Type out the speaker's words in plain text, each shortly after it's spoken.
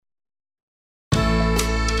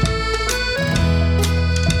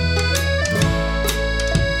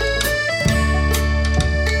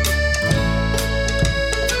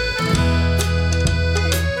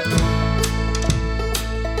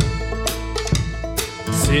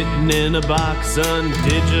sitting in a box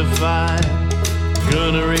undigified.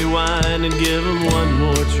 Gonna rewind and give them one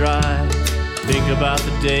more try. Think about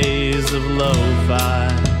the days of lo-fi.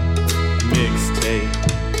 Mixtape.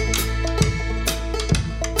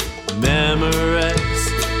 Memorex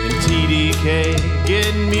and TDK,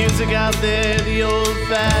 getting music out there the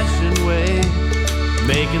old-fashioned way.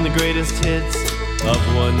 Making the greatest hits of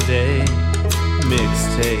one day.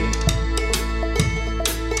 Mixtape.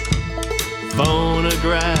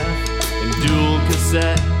 Phonograph and dual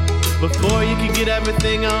cassette, before you could get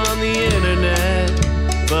everything on the internet.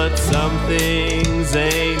 But some things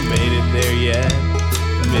ain't made it there yet.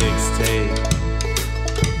 Mixtape.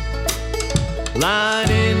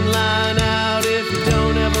 Line in, line out, if you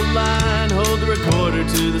don't have a line, hold the recorder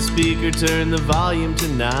to the speaker, turn the volume to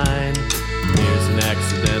 9. Here's an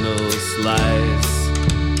accidental slice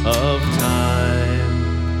of time.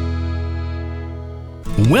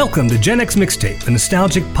 Welcome to Gen X Mixtape, a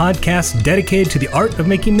nostalgic podcast dedicated to the art of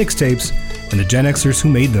making mixtapes and the Gen Xers who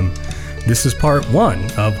made them. This is part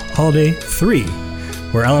 1 of Holiday 3,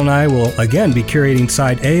 where Alan and I will again be curating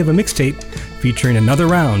side A of a mixtape featuring another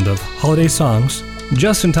round of holiday songs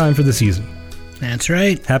just in time for the season. That's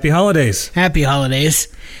right. Happy holidays. Happy holidays.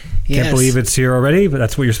 Yes. Can't believe it's here already, but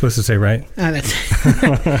that's what you're supposed to say, right? That's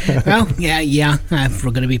well, yeah.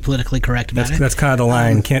 We're going to be politically correct about it. That's kind of the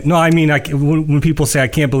line. When people say I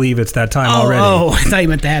can't believe it's that time already. Oh, I thought you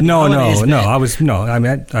meant that. No.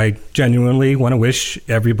 I genuinely want to wish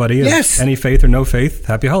everybody, any faith or no faith,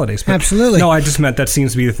 happy holidays. But absolutely. No, I just meant that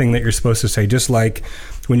seems to be the thing that you're supposed to say. Just like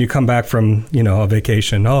when you come back from a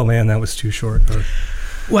vacation. Oh man, that was too short. Or,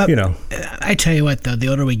 well, I tell you what, though, the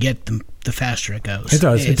older we get, the faster it goes. It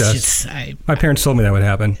does. My parents told me that would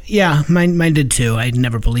happen. Yeah, mine did too. I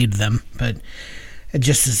never believed them, but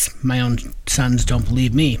just as my own sons don't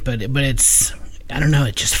believe me. But it's, I don't know.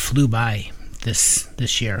 It just flew by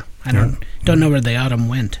this year. I don't know where the autumn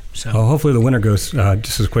went. So hopefully the winter goes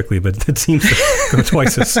just as quickly, but it seems to go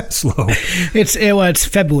twice as slow. It's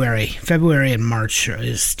February. February and March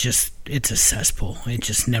it's a cesspool. It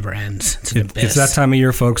just never ends. It's an abyss. It's that time of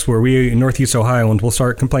year, folks, where we in Northeast Ohioans will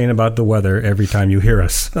start complaining about the weather every time you hear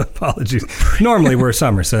us. Apologies. Normally we're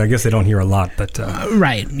summer, so I guess they don't hear a lot. But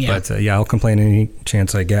right, yeah. But I'll complain any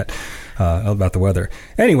chance I get about the weather.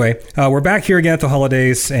 Anyway, we're back here again at the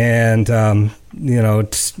holidays, and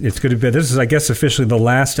it's good to be. This is, I guess, officially the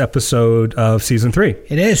last episode of season 3.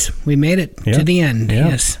 It is. We made it to the end. Yeah.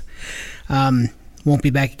 Yes. Won't be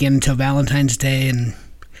back again until Valentine's Day, and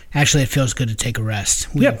actually, it feels good to take a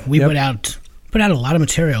rest. We put out a lot of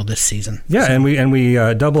material this season. Yeah, so. and we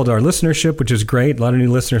doubled our listenership, which is great. A lot of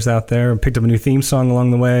new listeners out there. Picked up a new theme song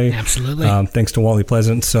along the way. Absolutely. Thanks to Wally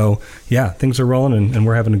Pleasant. So, yeah, things are rolling, and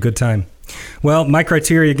we're having a good time. Well, my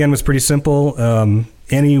criteria, again, was pretty simple.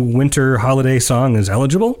 Any winter holiday song is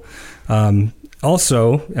eligible.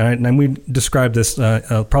 Also, and we described this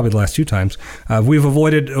probably the last 2 times, we've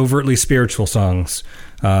avoided overtly spiritual songs.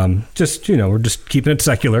 We're just keeping it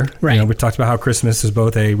secular. Right. We talked about how Christmas is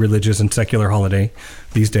both a religious and secular holiday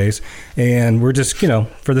these days. And we're just,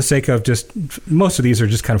 for the sake of most of these are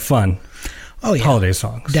just kind of fun holiday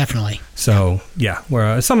songs. Definitely. So,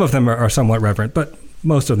 where some of them are somewhat reverent, but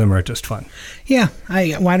most of them are just fun. Yeah.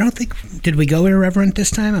 I don't think... Did we go irreverent this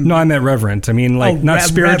time? No, I meant reverent. I mean, not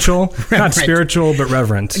spiritual. Not spiritual, but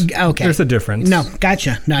reverent. Okay. There's a difference. No,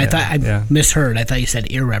 gotcha. No, I thought I misheard. I thought you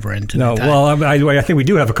said irreverent. No, I think we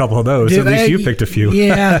do have a couple of those. At least you picked a few.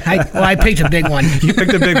 Yeah. I picked a big one. You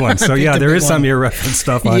picked a big one. So, there is some irreverent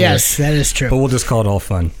stuff on here. Yes, that is true. But we'll just call it all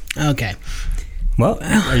fun. Okay. Well,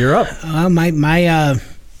 you're up.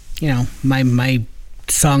 My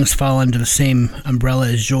songs fall under the same umbrella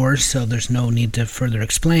as yours, so there's no need to further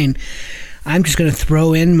explain. I'm just going to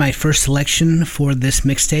throw in my first selection for this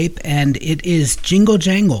mixtape, and it is Jingle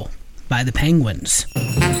Jangle by the Penguins.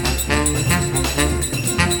 Jingle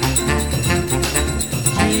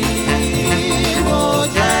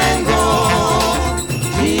jangle,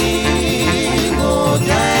 jingle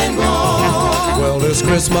jangle. Well, it's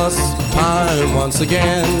Christmas time once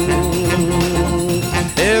again.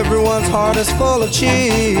 Everyone's heart is full of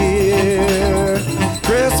cheer.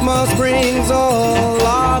 Christmas brings a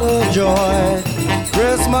lot of joy.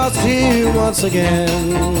 Christmas here once again.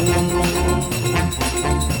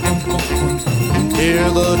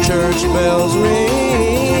 Hear the church bells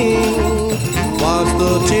ring. Watch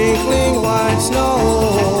the tinkling white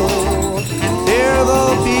snow. Hear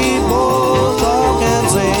the people talk and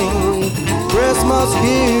sing. Christmas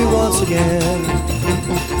here once again.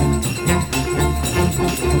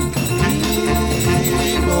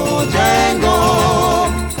 Jingle jangle,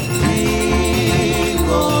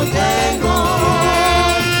 jingle jangle.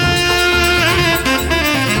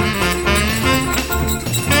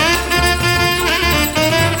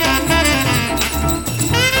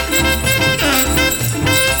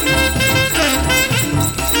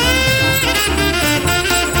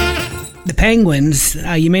 Penguins,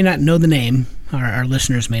 you may not know the name. Our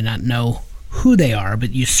listeners may not know who they are,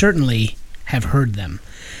 but you certainly have heard them.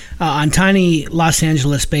 On tiny Los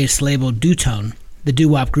Angeles-based label Dutone, the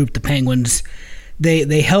doo-wop group The Penguins,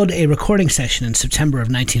 they held a recording session in September of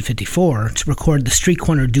 1954 to record the street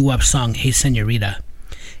corner doo-wop song Hey Senorita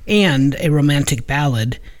and a romantic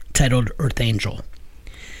ballad titled Earth Angel.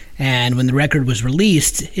 And when the record was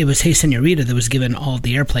released, it was Hey Senorita that was given all of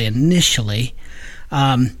the airplay initially.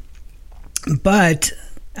 But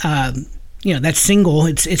that single,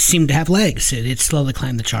 it seemed to have legs. It slowly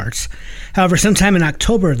climbed the charts. However, sometime in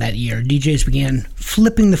October of that year, DJs began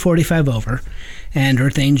flipping the 45 over, and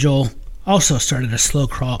Earth Angel also started a slow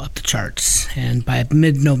crawl up the charts. And by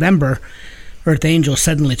mid-November, Earth Angel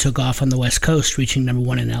suddenly took off on the West Coast, reaching number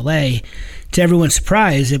 1 in L.A. To everyone's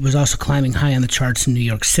surprise, it was also climbing high on the charts in New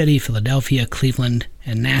York City, Philadelphia, Cleveland,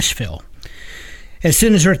 and Nashville. As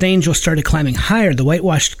soon as Earth Angel started climbing higher, the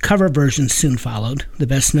whitewashed cover version soon followed. The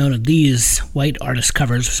best known of these white artist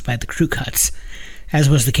covers was by the Crew Cuts. As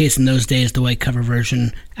was the case in those days, the white cover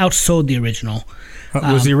version outsold the original.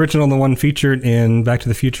 Was the original the one featured in Back to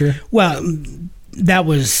the Future? Well, that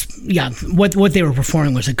was, what they were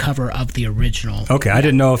performing was a cover of the original. Okay, I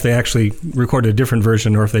didn't know if they actually recorded a different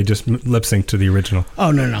version or if they just lip-synced to the original.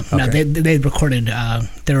 Oh, no. Okay. No, they recorded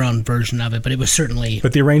their own version of it, but it was certainly...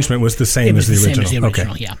 But the arrangement was the same as the original. It was the same as the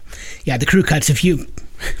original, okay. yeah. Yeah, the Crew Cuts,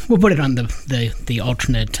 we'll put it on the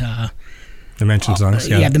alternate... the mentioned songs,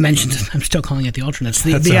 yeah. Yeah, the mentioned... I'm still calling it the alternates.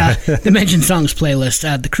 The mentioned songs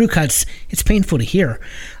playlist. The Crew Cuts, it's painful to hear.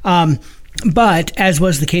 But, as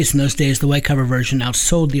was the case in those days, the white cover version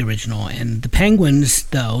outsold the original, and the Penguins,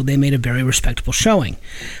 though, they made a very respectable showing.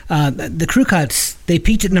 The Crew Cuts, they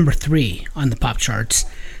peaked at number 3 on the pop charts,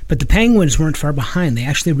 but the Penguins weren't far behind. They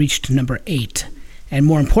actually reached number 8. And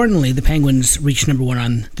more importantly, the Penguins reached number 1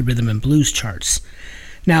 on the rhythm and blues charts.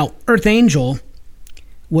 Now, Earth Angel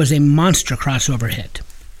was a monster crossover hit,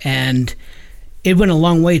 and it went a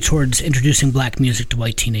long way towards introducing black music to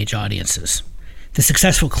white teenage audiences. The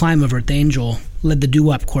successful climb of Earth Angel led the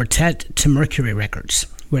doo-wop quartet to Mercury Records,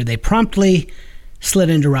 where they promptly slid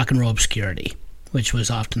into rock and roll obscurity, which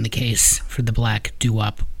was often the case for the black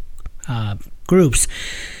doo-wop groups.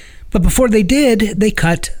 But before they did, they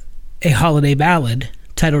cut a holiday ballad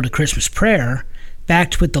titled A Christmas Prayer,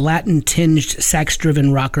 backed with the Latin-tinged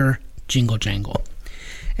sax-driven rocker Jingle Jangle.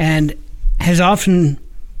 And has often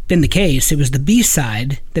been the case, it was the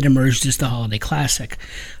B-side that emerged as the holiday classic,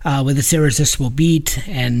 with its irresistible beat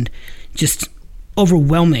and just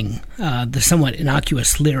overwhelming the somewhat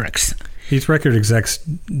innocuous lyrics. These record execs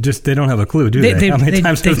they don't have a clue, do they? How many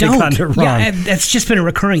times have they gotten it wrong? Yeah, that's just been a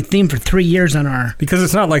recurring theme for 3 years on our... Because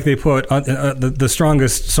it's not like they put the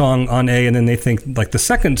strongest song on A and then they think like the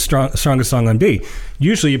second strongest song on B.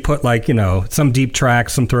 Usually you put some deep track,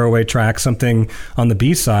 some throwaway track, something on the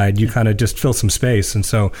B side. You kind of just fill some space. And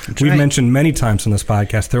so we've mentioned many times on this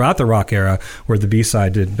podcast throughout the rock era where the B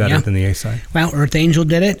side did better than the A side. Well, Earth Angel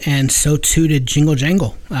did it, and so too did Jingle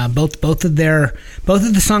Jangle. Both of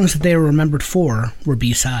the songs that they were remembered for were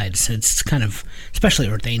B sides. It's kind of, especially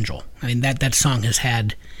Earth Angel. I mean, that song has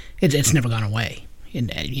had, it's never gone away.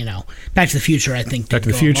 Back to the Future, I think. Back to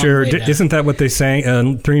the Future, isn't that what they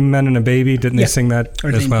sang? 3 Men and a Baby, didn't they sing that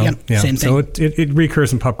as well? Yeah, same thing. So it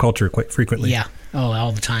recurs in pop culture quite frequently. Yeah,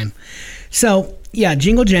 all the time. So, yeah,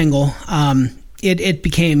 Jingle Jangle, it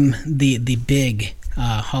became the big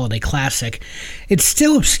holiday classic. It's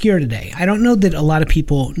still obscure today. I don't know that a lot of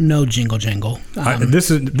people know Jingle Jangle. This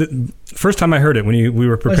is the first time I heard it when we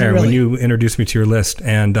were preparing, when you introduced me to your list,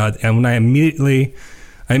 and when I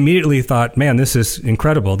immediately thought, man, this is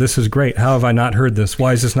incredible. This is great. How have I not heard this?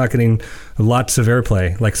 Why is this not getting lots of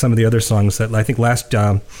airplay like some of the other songs that I think last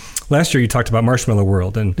year you talked about Marshmallow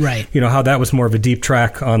World and how that was more of a deep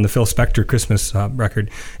track on the Phil Spector Christmas record.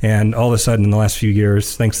 And all of a sudden in the last few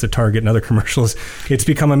years, thanks to Target and other commercials, it's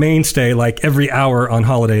become a mainstay like every hour on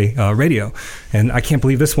holiday radio. And I can't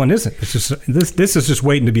believe this one isn't. It's just this is just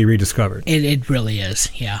waiting to be rediscovered. It really is,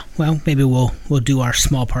 yeah. Well, maybe we'll do our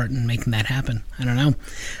small part in making that happen. I don't know.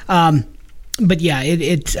 But yeah,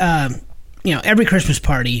 every Christmas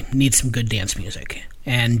party needs some good dance music.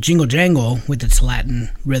 And Jingle Jangle, with its Latin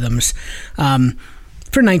rhythms,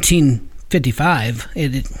 for 1955,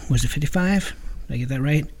 was it 55? Did I get that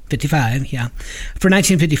right? 55, yeah. For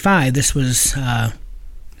 1955, this was a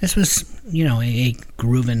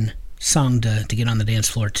grooving song to get on the dance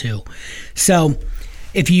floor too. So,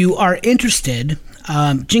 if you are interested,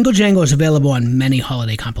 Jingle Jangle is available on many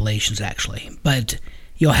holiday compilations actually, but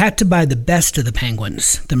you'll have to buy the best of the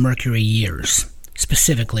Penguins, the Mercury years,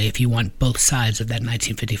 specifically if you want both sides of that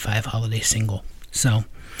 1955 holiday single. So,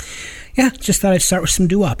 Yeah, just thought I'd start with some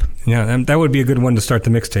doo-wop. Yeah, and that would be a good one to start the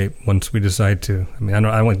mixtape once we decide to. I mean,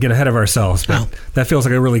 I won't get ahead of ourselves, but that feels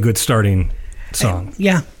like a really good starting song.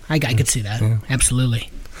 I could see that. Yeah. Absolutely.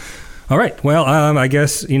 All right. Well, I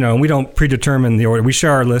guess, we don't predetermine the order. We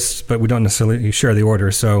share our lists, but we don't necessarily share the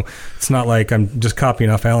order. So it's not like I'm just copying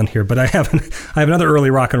off Alan here, but I have another early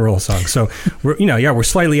rock and roll song. So we're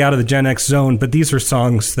slightly out of the Gen X zone, but these are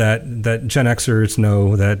songs that Gen Xers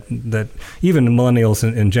know, that even millennials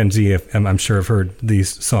and Gen Z, I'm sure, have heard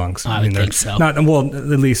these songs. I would think so. At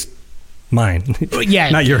least mine. Yeah.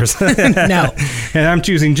 Not yours. No. And I'm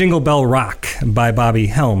choosing Jingle Bell Rock by Bobby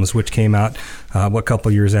Helms, which came out a couple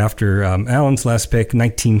years after Alan's last pick,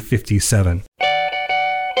 1957.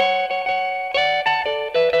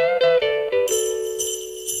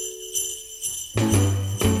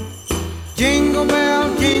 Jingle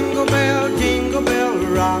bell, jingle bell, jingle bell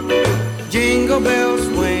rock. Jingle bells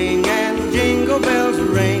swing and jingle bells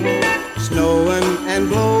ring. Snowing and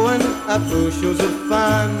blowing up bushels of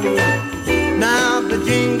fun. Now the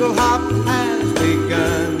jingle hop has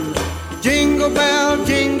begun. Jingle bell,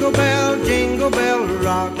 jingle bell, jingle bell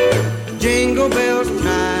rock. Jingle bells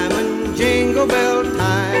chime and jingle bell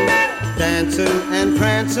time. Dancing and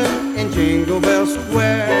prancing in Jingle Bell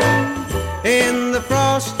Square. In the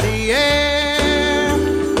frosty air,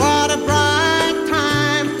 what a bright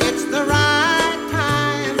time. It's the right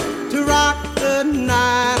time to rock the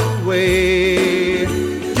night away.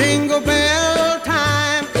 Jingle bell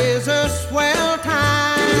time is a swell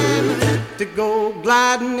time to go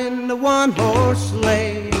gliding in the one-horse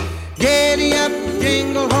sleigh. Giddy up,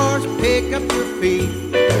 jingle horse, pick up your feet.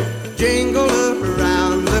 Jingle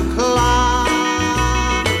around the clock.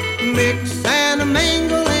 Mix and a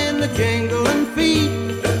mingle in the jingling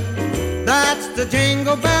feet. That's the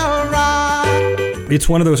Jingle Bell Rock. It's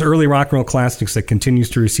one of those early rock and roll classics that continues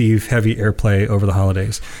to receive heavy airplay over the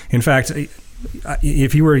holidays. In fact,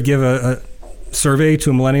 if you were to give a survey to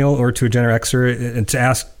a millennial or to a Gen Xer and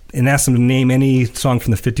ask them to name any song from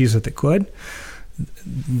the 50s that they could,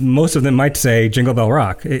 most of them might say Jingle Bell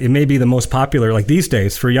Rock. It may be the most popular, like these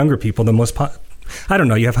days, for younger people, the most I don't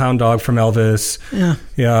know, you have Hound Dog from Elvis. Yeah.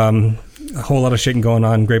 A whole lot of shaking going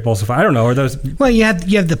on, Great Balls of Fire. I don't know, are those... Well, you have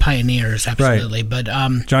the pioneers, absolutely, right.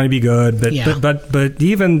 But Johnny B. Good, but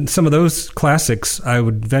even some of those classics, I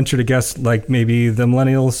would venture to guess, like maybe the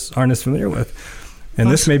millennials aren't as familiar with. And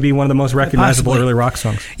this may be one of the other recognizable early rock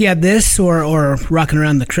songs. Yeah, this or Rocking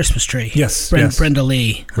Around the Christmas Tree. Yes, Brenda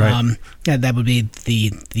Lee. Right. That would be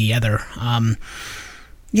the other.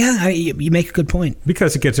 You make a good point.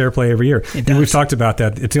 Because it gets airplay every year. It does. We've talked about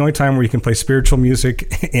that. It's the only time where you can play spiritual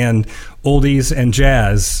music and oldies and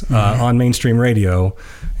jazz on mainstream radio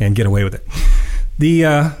and get away with it.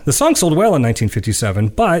 The song sold well in 1957,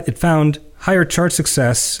 but it found higher chart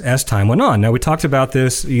success as time went on. Now, we talked about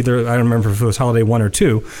this either, I don't remember if it was Holiday 1 or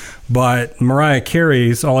 2, but Mariah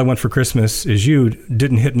Carey's All I Want for Christmas Is You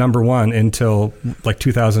didn't hit number 1 until like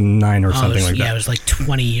 2009 or something like that. Yeah, it was like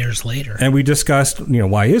 20 years later. And we discussed,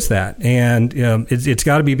 why is that? And it's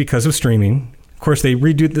got to be because of streaming. Of course, they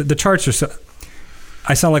redo the charts are so...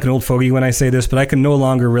 I sound like an old fogey when I say this, but I can no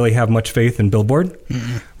longer really have much faith in Billboard,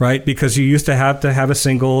 right? Because you used to have a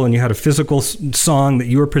single and you had a physical song that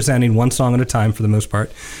you were presenting one song at a time for the most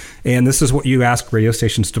part. And this is what you asked radio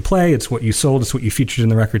stations to play. It's what you sold. It's what you featured in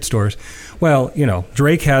the record stores. Well,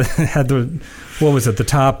 Drake had the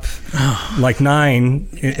top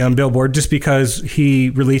 9 on Billboard just because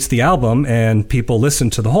he released the album and people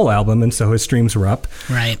listened to the whole album, and so his streams were up.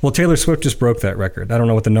 Right. Well, Taylor Swift just broke that record. I don't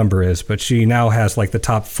know what the number is, but she now has like the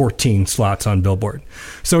top 14 slots on Billboard.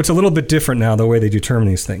 So it's a little bit different now the way they determine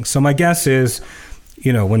these things. So my guess is,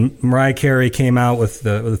 when Mariah Carey came out with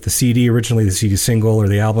the CD, originally the CD single or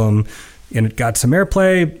the album, and it got some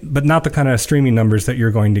airplay, but not the kind of streaming numbers that you're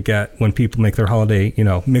going to get when people make their holiday,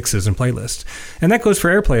 mixes and playlists. And that goes for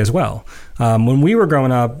airplay as well. When we were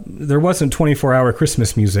growing up, there wasn't 24-hour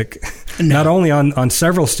Christmas music, not only on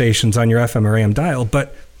several stations on your FM or AM dial,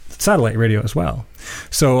 but satellite radio as well.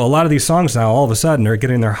 So a lot of these songs now, all of a sudden, are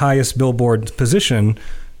getting their highest Billboard position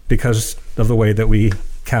because of the way that we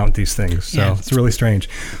count these things. So it's really strange.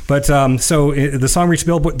 But the song reached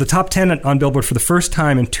Billboard, the top 10 on Billboard for the first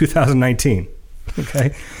time in 2019.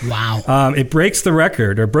 Okay. Wow. It broke the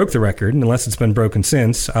record, unless it's been broken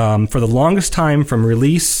since, for the longest time from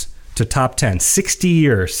release to top 10. 60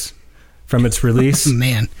 years from its release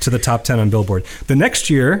to the top 10 on Billboard. The next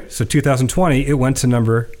year, so 2020, it went to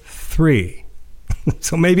number 3.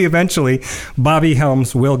 So maybe eventually Bobby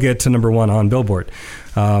Helms will get to number 1 on Billboard.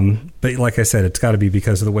 But like I said, it's got to be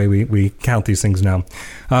because of the way we count these things now.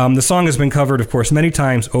 The song has been covered, of course, many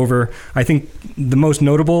times over. I think the most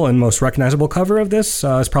notable and most recognizable cover of this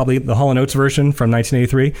is probably the Hall & Oates version from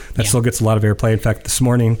 1983. That still gets a lot of airplay. In fact, this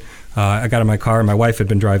morning I got in my car and my wife had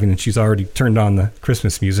been driving and she's already turned on the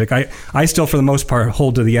Christmas music. I still, for the most part,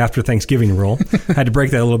 hold to the after Thanksgiving rule. I had to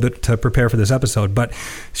break that a little bit to prepare for this episode. But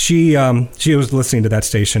she was listening to that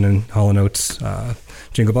station and Hall & Oates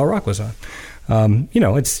Jingle Bell Rock was on.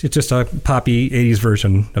 It's just a poppy 80s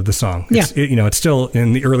version of the song. It's still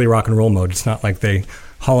in the early rock and roll mode. It's not like they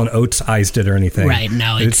Hall & Oates-ized it or anything. Right,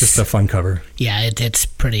 no. It's just a fun cover. Yeah, it's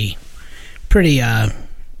pretty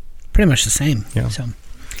much the same. Yeah. So.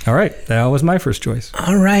 All right, that was my first choice.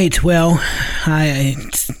 All right, well,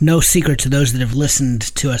 it's no secret to those that have listened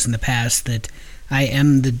to us in the past that I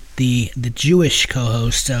am the Jewish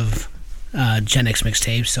co-host of Gen X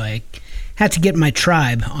Mixtape, so I had to get my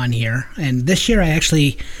tribe on here. And this year, this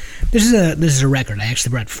is a record. I actually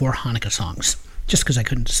brought 4 Hanukkah songs just because I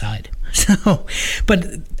couldn't decide. So, but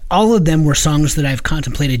all of them were songs that I've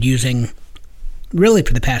contemplated using really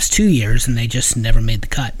for the past 2 years, and they just never made the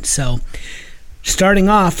cut. So. Starting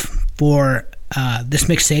off for this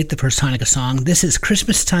mixtape, the first Hanukkah song, this is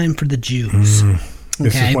Christmastime for the Jews.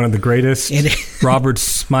 This is one of the greatest Robert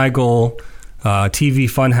Smigel TV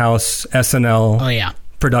Funhouse SNL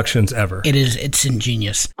productions ever. It's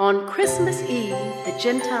ingenious. On Christmas Eve, the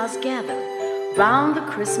Gentiles gather round the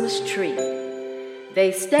Christmas tree.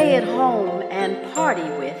 They stay at home and party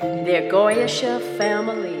with their Goyisha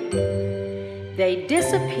family. They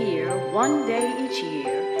disappear one day each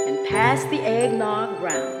year and pass the eggnog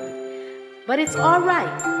round. But it's all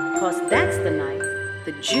right, 'cause that's the night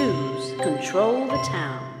the Jews control the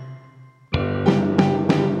town.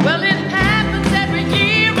 Well, it happens every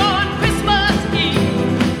year on Christmas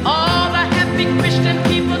Eve. All the happy Christian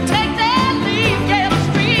people take their leave. Yeah, the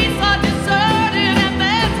streets are deserted and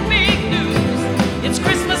that's big news. It's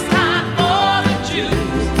Christmas time for the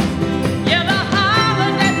Jews. Yeah, the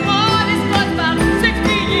holiday party's for about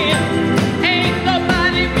 60 years. Ain't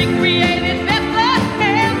nobody recreated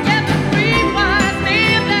Bethlehem. Yeah, the 3 wise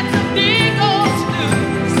men, that's a big old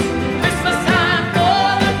snooze. Christmas time for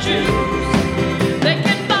the Jews. They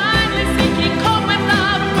can finally see King Kong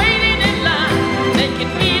without waiting in line. They can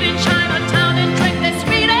meet in Chinatown and drink their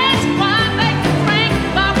sweetest wine. They can drink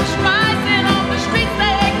Barbra Streisand on the streets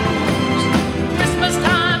they cruise. Christmas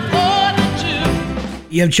time for the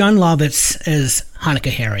Jews. You have John Lovitz as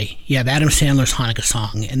Hanukkah Harry. You have Adam Sandler's Hanukkah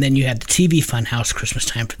song. And then you have the TV Funhouse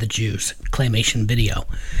Christmastime for the Jews claymation video.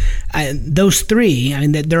 Those 3,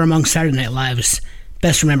 they're among Saturday Night Live's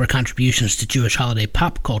best remembered contributions to Jewish holiday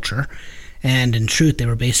pop culture. And in truth, they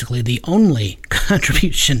were basically the only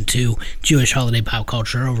contribution to Jewish holiday pop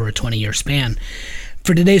culture over a 20-year span.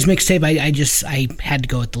 For today's mixtape, I had to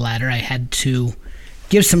go with the latter. I had to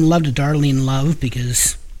give some love to Darlene Love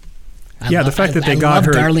because the fact that they got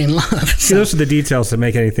her. Darlene Love. See, those are the details that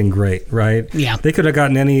make anything great, right? Yeah. They could have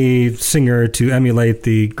gotten any singer to emulate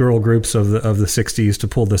the girl groups of the 60s to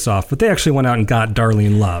pull this off, but they actually went out and got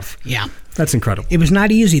Darlene Love. Yeah. That's incredible. It was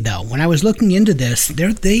not easy, though. When I was looking into this, there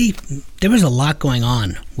was a lot going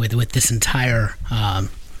on with this entire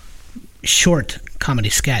short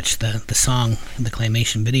comedy sketch, the song, the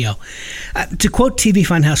claymation video. To quote TV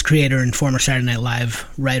Funhouse creator and former Saturday Night Live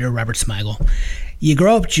writer Robert Smigel, "You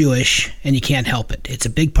grow up Jewish and you can't help it. It's a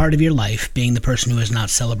big part of your life being the person who is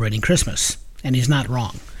not celebrating Christmas." And he's not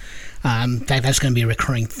wrong. In fact, that's going to be a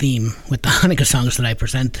recurring theme with the Hanukkah songs that I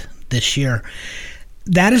present this year.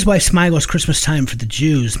 That is why Smigel's Christmastime for the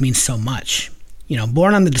Jews means so much.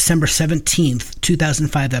 Born on the December 17th,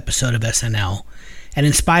 2005 episode of SNL, and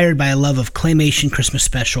inspired by a love of claymation Christmas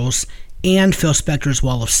specials and Phil Spector's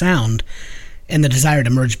Wall of Sound, and the desire to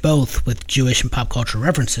merge both with Jewish and pop culture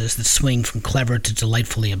references that swing from clever to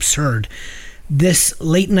delightfully absurd, this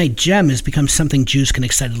late-night gem has become something Jews can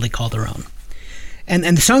excitedly call their own.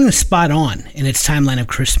 And the song is spot on in its timeline of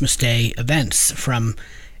Christmas Day events, from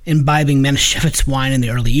imbibing Manischewitz wine in the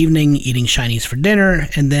early evening, eating Chinese for dinner,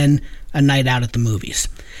 and then a night out at the movies.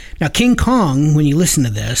 Now, King Kong, when you listen to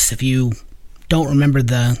this, if you don't remember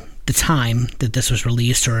the time that this was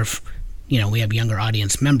released, or if we have younger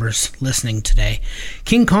audience members listening today,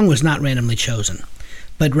 King Kong was not randomly chosen,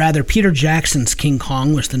 but rather Peter Jackson's King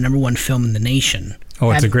Kong was the #1 film in the nation.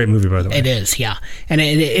 Oh, it's a great movie, by the way. It is, yeah. And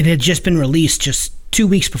it had just been released just 2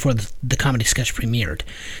 weeks before the comedy sketch premiered.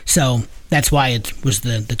 So that's why it was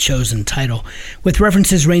the chosen title, with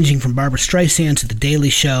references ranging from Barbra Streisand to The Daily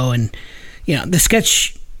Show. And, the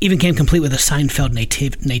sketch even came complete with a Seinfeld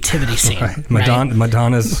nativity scene. Right.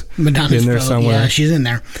 Madonna's in there somewhere. Yeah, she's in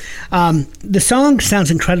there. The song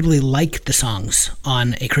sounds incredibly like the songs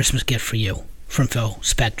on A Christmas Gift for You from Phil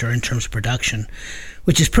Spector in terms of production,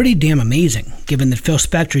 which is pretty damn amazing, given that Phil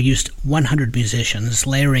Spector used 100 musicians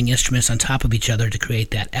layering instruments on top of each other to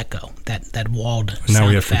create that echo, that walled sound Now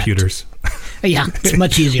we have effect. computers. Yeah, it's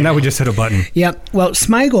much easier. Now we just hit a button. Yep. Well,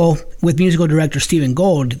 Smigel, with musical director Stephen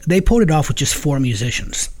Gold, they pulled it off with just 4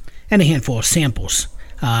 musicians and a handful of samples,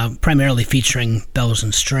 primarily featuring bells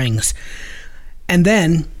and strings. And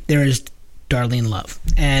then there is Darlene Love.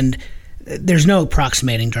 And there's no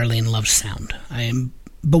approximating Darlene Love's sound.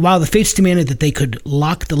 But while the fates demanded that they could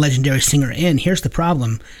lock the legendary singer in, here's the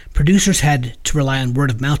problem. Producers had to rely on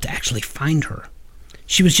word of mouth to actually find her.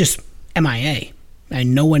 She was just MIA,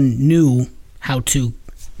 and no one knew how to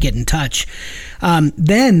get in touch.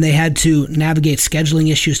 Then they had to navigate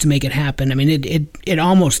scheduling issues to make it happen. I mean, it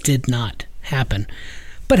almost did not happen,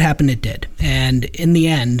 but happen it did. And in the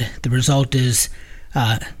end, the result is,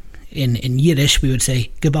 in Yiddish, we would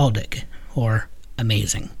say gewaltig, or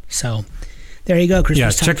amazing. So there you go,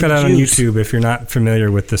 Christmas Time check for that the out on Jews. YouTube if you're not familiar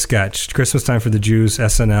with the sketch. Christmas Time for the Jews,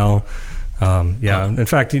 SNL. In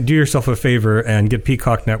fact, do yourself a favor and get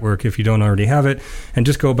Peacock Network if you don't already have it, and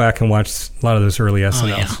just go back and watch a lot of those early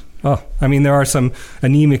SNLs. I mean, there are some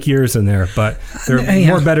anemic years in there, but there are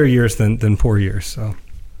more better years than poor years. So,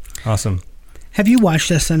 awesome. Have you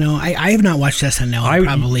watched SNL? I have not watched SNL in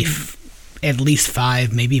probably at least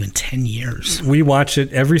 5, maybe even 10 years. We watch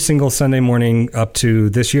it every single Sunday morning up to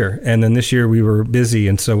this year, and then this year we were busy,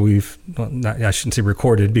 and so I shouldn't say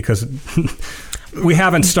recorded because we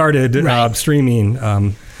haven't started streaming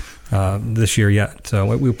this year yet.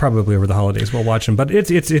 So we probably over the holidays we'll watch them, but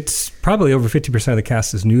it's probably over 50% of the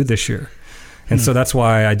cast is new this year, and so that's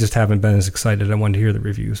why I just haven't been as excited. I wanted to hear the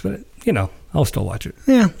reviews, but I'll still watch it.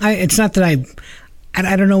 Yeah, it's not that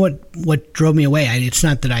I don't know what drove me away. It's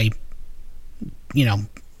not that I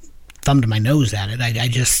thumbed my nose at it. I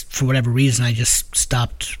just, for whatever reason, I just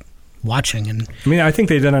stopped watching. And I mean, I think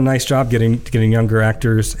they've done a nice job getting younger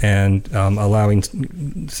actors and allowing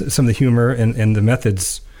some of the humor and the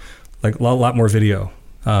methods, like a lot more video.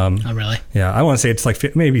 Oh, really? Yeah, I want to say it's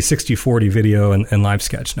like maybe 60-40 video and live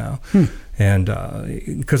sketch now. And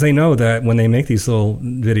because they know that when they make these little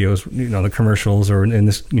videos, the commercials, or in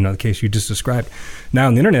this, the case you just described, now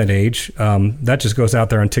in the internet age, that just goes out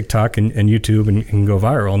there on TikTok and YouTube and can go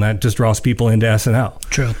viral, and that just draws people into SNL.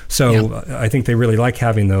 True. So I think they really like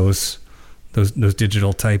having those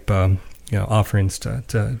digital type offerings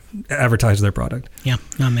to advertise their product. Yeah,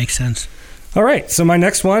 that makes sense. All right, so my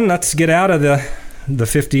next one, let's get out of the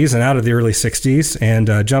 50s and out of the early 60s and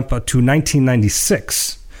jump up to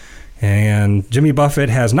 1996. And Jimmy Buffett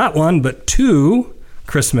has not one, but 2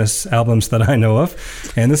 Christmas albums that I know of.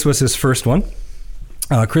 And this was his first one,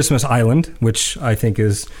 Christmas Island, which I think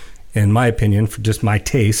is, in my opinion, for just my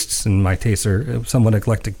tastes, and my tastes are somewhat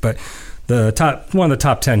eclectic, but one of the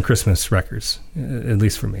top 10 Christmas records, at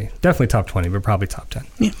least for me. Definitely top 20, but probably top 10.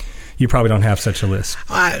 Yeah. You probably don't have such a list.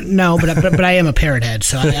 No, but I am a parrot head,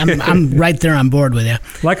 so I'm right there on board with you.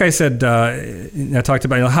 Like I said, I talked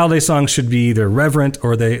about holiday songs should be either reverent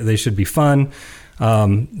or they should be fun.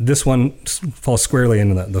 This one falls squarely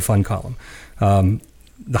into the fun column.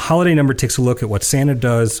 The holiday number takes a look at what Santa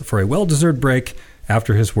does for a well-deserved break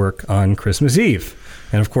after his work on Christmas Eve.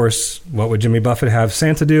 And of course, what would Jimmy Buffett have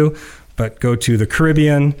Santa do but go to the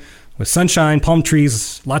Caribbean with sunshine, palm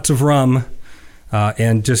trees, lots of rum,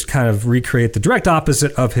 and just kind of recreate the direct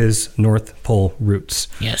opposite of his North Pole roots.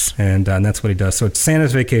 Yes. And that's what he does. So it's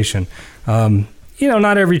Santa's Vacation.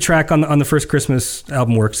 Not every track on the first Christmas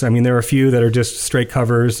album works. I mean, there are a few that are just straight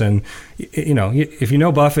covers. And, if you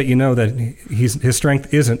know Buffett, you know that his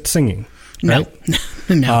strength isn't singing. Right?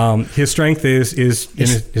 No. His strength is in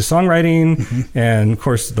his songwriting and, of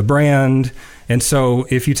course, the brand. And so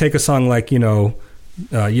if you take a song like, did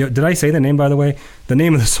I say the name, by the way? The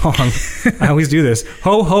name of the song, I always do this,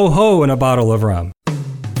 Ho, Ho, Ho, and a Bottle of Rum.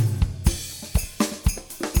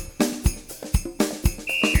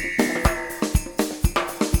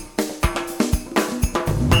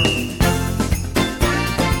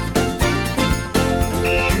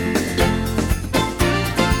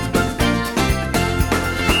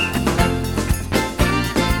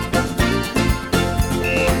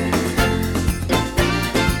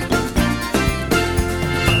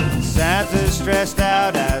 Stressed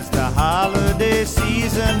out as the holiday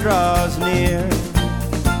season draws near.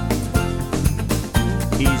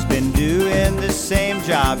 He's been doing the same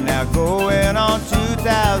job now going on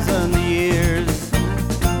 2,000 years.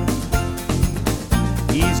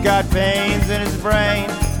 He's got pains in his brain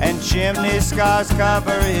and chimney scars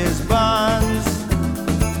cover his buns.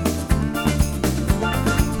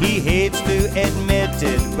 He hates to admit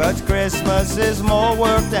it, but Christmas is more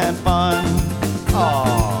work than fun.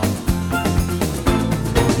 Aww.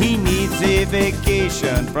 He needs a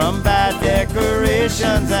vacation from bad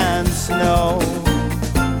decorations and snow.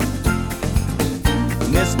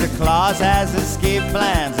 Mr. Claus has escape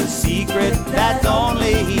plans, a secret that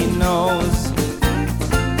only he knows.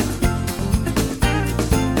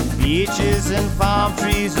 Beaches and palm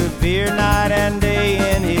trees appear night and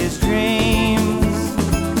day in his dreams.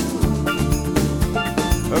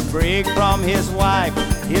 A break from his wife,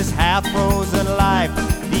 his half-frozen life,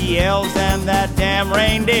 the elves and that damn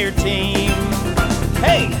reindeer team.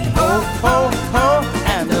 Hey, ho, ho, ho,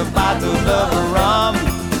 and a bottle of rum.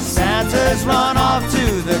 Santa's run off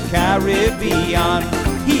to the Caribbean.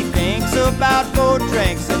 He thinks about boat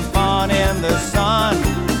drinks and fun in the sun.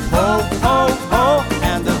 Ho, ho, ho,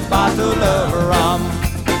 and a bottle of rum.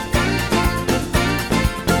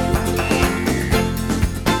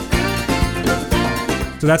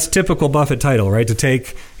 So that's typical Buffett title, right? To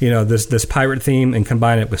take, this pirate theme and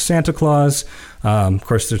combine it with Santa Claus. Of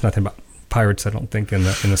course, there's nothing about pirates, I don't think, in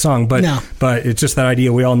the song, but No. but it's just that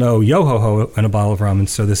idea. We all know yo ho ho and a bottle of rum, and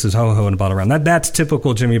so this is ho ho and a bottle of rum. That's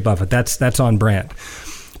typical Jimmy Buffett. That's on brand.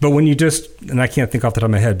 But when you and I can't think off the top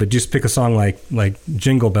of my head, but just pick a song like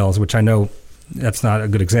Jingle Bells, which I know that's not a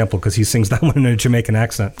good example because he sings that one in a Jamaican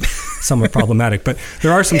accent, somewhat problematic. But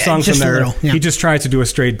there are some songs in there. He just tries to do a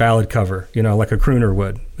straight ballad cover, like a crooner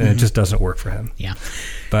would, and it just doesn't work for him. Yeah.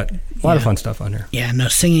 But a lot of fun stuff on here. Yeah, no,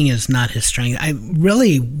 singing is not his strength.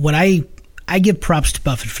 I give props to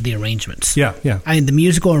Buffett for the arrangements. Yeah. I mean, the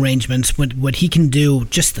musical arrangements, what he can do,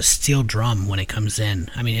 just the steel drum when it comes in.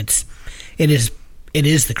 I mean, it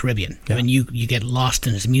is the Caribbean. Yeah. I mean, you get lost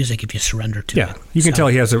in his music if you surrender to it. Yeah, you can tell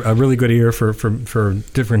he has a really good ear for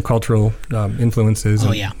different cultural influences. Oh,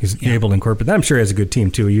 and yeah. He's able to incorporate that. I'm sure he has a good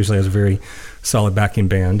team, too. He usually has a very solid backing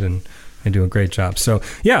band and do a great job. So,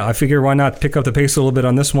 yeah, I figure why not pick up the pace a little bit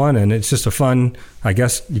on this one, and it's just a fun, I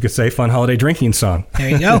guess you could say, fun holiday drinking song.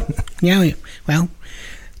 There you go. Yeah, well,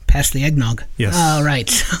 pass the eggnog. Yes. All right.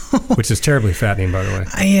 Which is terribly fattening, by the way.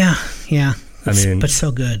 Yeah. But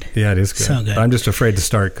so good. Yeah, it is good. So good. I'm just afraid to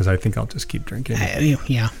start because I think I'll just keep drinking.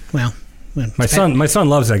 Yeah, well. My son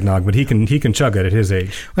loves eggnog, but he can chug it at his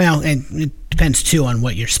age. Well, and it depends too on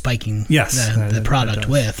what you're spiking the product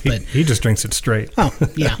with. But he just drinks it straight. Oh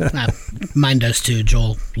yeah, mine does too.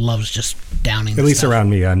 Joel loves just downing. At least stuff. around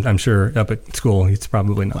me, I'm sure. Up at school, he's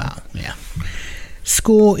probably not. Wow, yeah.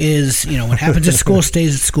 School is what happens at school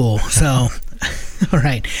stays at school. So, all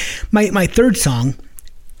right, my third song.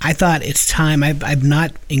 I thought it's time. I've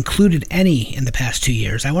not included any in the past 2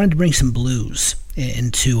 years. I wanted to bring some blues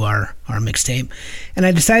into our mixtape, and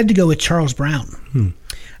I decided to go with Charles Brown.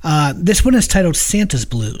 This one is titled Santa's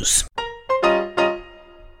Blues.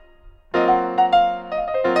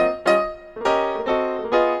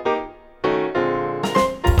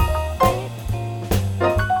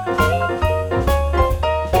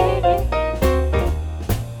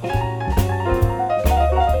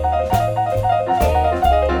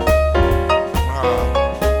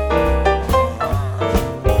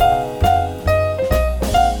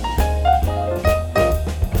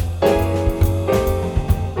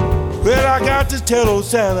 Tell old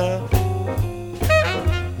Santa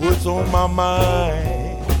what's on my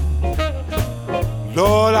mind.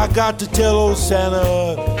 Lord, I got to tell old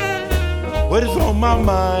Santa what is on my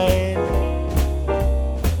mind.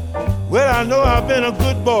 Well, I know I've been a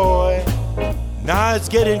good boy. Now it's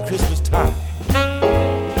getting Christmas time.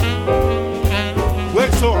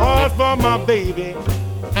 Worked so hard for my baby.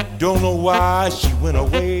 Don't know why she went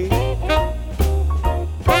away.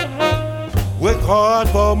 Work hard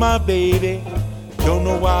for my baby. Don't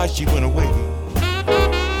know why she went away.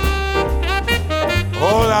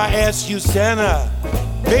 All I ask you, Santa,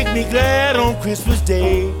 make me glad on Christmas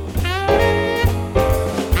Day.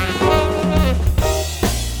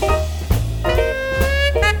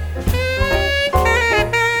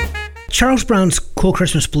 Charles Brown's Cool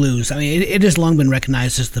Christmas Blues, I mean, it has long been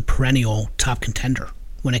recognized as the perennial top contender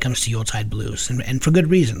when it comes to Yuletide blues, and for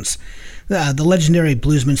good reasons. The legendary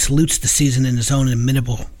bluesman salutes the season in his own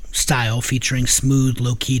inimitable style, featuring smooth,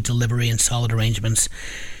 low-key delivery and solid arrangements.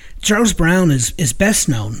 Charles Brown is best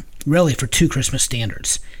known, really, for two Christmas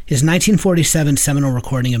standards. His 1947 seminal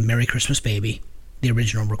recording of Merry Christmas Baby, the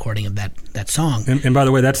original recording of that song. And by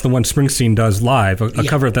the way, that's the one Springsteen does live, a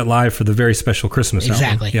cover of that live for the very special Christmas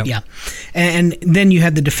album. Exactly, yeah. And then you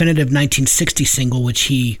had the definitive 1960 single, which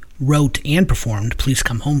he wrote and performed, Please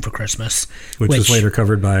Come Home for Christmas. Which was later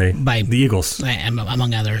covered by the Eagles.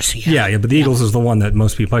 Among others, Yeah, but the Eagles is the one that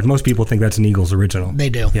most people think that's an Eagles original.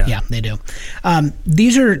 They do, yeah they do.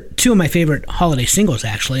 These are two of my favorite holiday singles,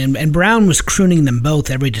 actually, and Brown was crooning them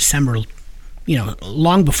both every December,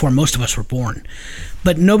 long before most of us were born.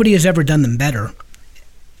 But nobody has ever done them better,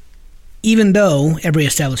 even though every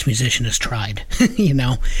established musician has tried.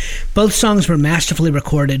 Both songs were masterfully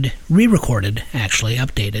recorded, re-recorded, actually,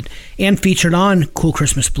 updated, and featured on Cool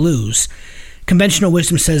Christmas Blues. Conventional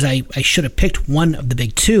wisdom says I should have picked one of the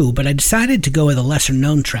big two, but I decided to go with a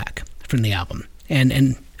lesser-known track from the album.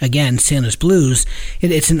 And again, Santa's Blues,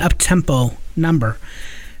 it's an up-tempo number.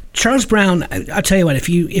 Charles Brown, I'll tell you what, if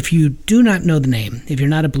you do not know the name, if you're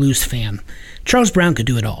not a blues fan, Charles Brown could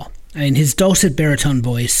do it all. I mean, his dulcet baritone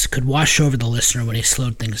voice could wash over the listener when he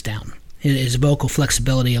slowed things down. His vocal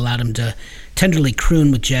flexibility allowed him to tenderly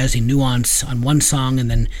croon with jazzy nuance on one song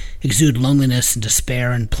and then exude loneliness and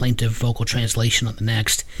despair and plaintive vocal translation on the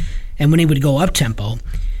next. And when he would go up-tempo,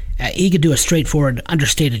 he could do a straightforward,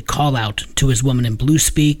 understated call-out to his woman in blues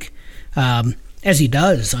speak, as he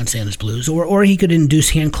does on Santa's Blues, or he could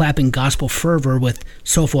induce hand-clapping gospel fervor with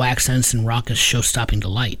soulful accents and raucous show-stopping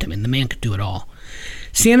delight. I mean, the man could do it all.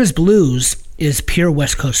 Santa's Blues is pure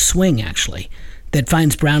West Coast swing, actually, that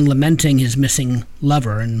finds Brown lamenting his missing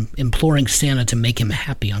lover and imploring Santa to make him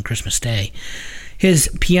happy on Christmas Day. His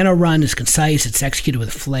piano run is concise, it's executed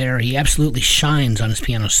with flair. He absolutely shines on his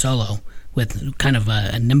piano solo with kind of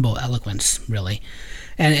a nimble eloquence, really.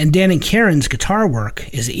 And Dan and Karen's guitar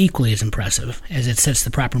work is equally as impressive, as it sets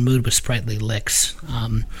the proper mood with sprightly licks.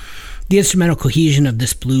 The instrumental cohesion of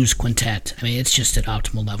this blues quintet, I mean, it's just at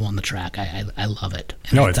optimal level on the track. I love it.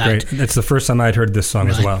 And it's great. That's the first time I'd heard this song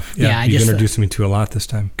as well. Yeah, you've introduced me to a lot this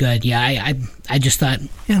time. Good, yeah. I just thought,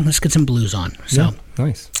 let's get some blues on. So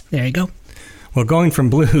nice. There you go. Well, going from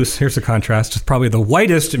blues, here's a contrast. It's probably the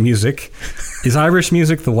whitest music. Is Irish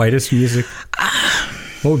music the whitest music?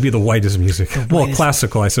 What would be the whitest music? Well,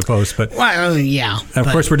 classical, I suppose. But yeah. Of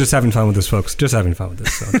course, we're just having fun with this, folks. Just having fun with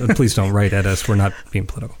this. So please don't write at us. We're not being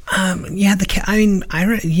political. I don't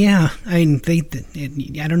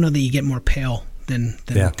know that you get more pale than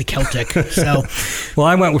the Celtic. So, well,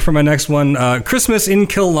 I went for my next one, "Christmas in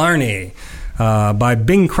Killarney" by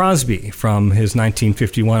Bing Crosby from his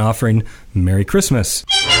 1951 offering, "Merry Christmas."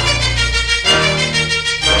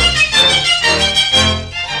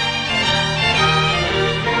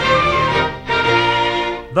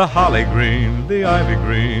 The holly green, the ivy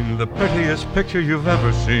green, the prettiest picture you've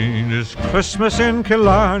ever seen is Christmas in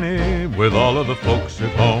Killarney with all of the folks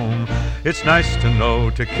at home. It's nice to know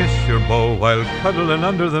to kiss your beau while cuddling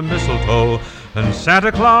under the mistletoe. And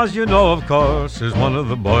Santa Claus, you know, of course, is one of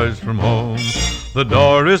the boys from home. The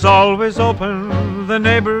door is always open, the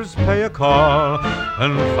neighbors pay a call,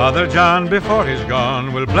 and Father John, before he's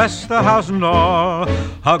gone, will bless the house and all.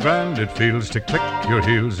 How grand it feels to click your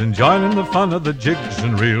heels and join in the fun of the jigs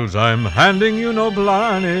and reels. I'm handing you no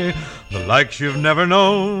blarney, the likes you've never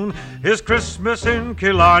known is Christmas in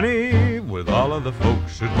Killarney with all of the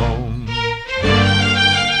folks at home.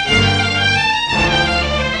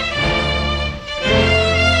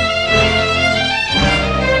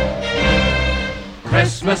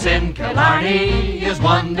 Christmas in Killarney is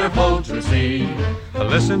wonderful to see.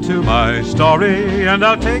 Listen to my story and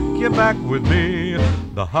I'll take you back with me.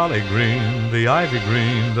 The holly green, the ivy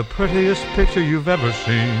green, the prettiest picture you've ever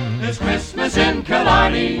seen. It's Christmas in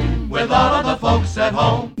Killarney with all of the folks at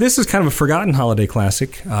home. This is kind of a forgotten holiday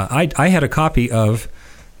classic. I had a copy of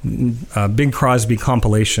Bing Crosby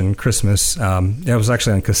compilation Christmas. That was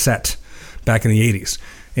actually on cassette back in the 80s.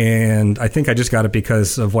 And I think I just got it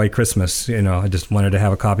because of White Christmas. I just wanted to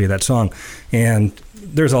have a copy of that song. And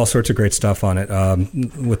there's all sorts of great stuff on it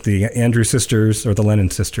with the Andrews sisters or the Lennon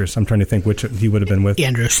sisters. I'm trying to think which he would have been with.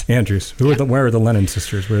 Andrews. Where are the Lennon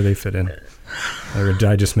sisters? Where do they fit in? Or did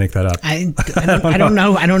I just make that up? I don't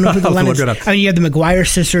know. I don't know who the Lennon sisters. I mean, you have the McGuire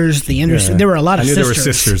sisters, the Andrews. There were a lot of sisters. I knew there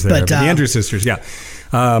were sisters there, but the Andrews sisters, yeah.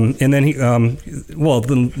 And then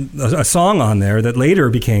a song on there that later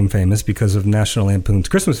became famous because of National Lampoon's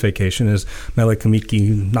Christmas Vacation is Mele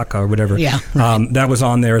Kamiki Naka or whatever. Yeah, right. That was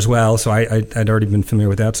on there as well, so I'd already been familiar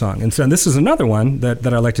with that song. And so this is another one that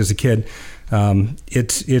I liked as a kid.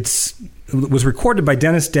 It was recorded by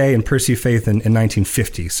Dennis Day and Percy Faith in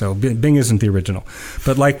 1950, so Bing isn't the original.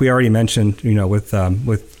 But like we already mentioned, with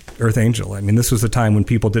Earth Angel, I mean, this was the time when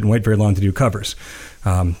people didn't wait very long to do covers.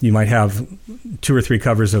 You might have 2 or 3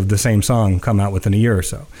 covers of the same song come out within a year or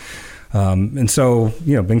so. And so,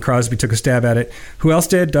 Bing Crosby took a stab at it. Who else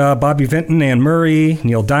did? Bobby Vinton, Anne Murray,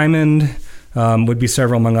 Neil Diamond would be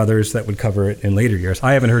several among others that would cover it in later years.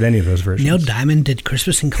 I haven't heard any of those versions. Neil Diamond did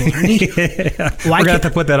Christmas in Killarney? Yeah. We're going to have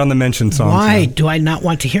to put that on the mention song. Why do I not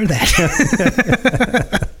want to hear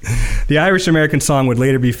that? The Irish-American song would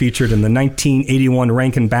later be featured in the 1981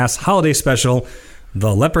 Rankin Bass holiday special,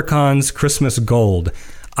 The Leprechaun's Christmas Gold.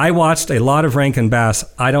 I watched a lot of Rankin Bass.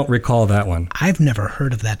 I don't recall that one. I've never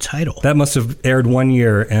heard of that title. That must have aired one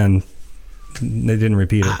year, and they didn't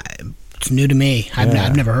repeat it. It's new to me.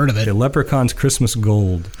 I've never heard of it. The Leprechaun's Christmas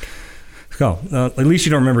Gold. So, at least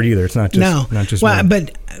you don't remember it either. It's not just well, me.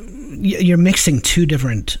 But you're mixing two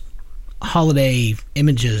different holiday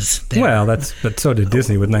images there. Well, but so did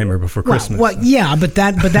Disney with Nightmare Before Christmas. Well, yeah, but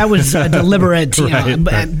that was a deliberate. Right.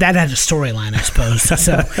 That had a storyline, I suppose.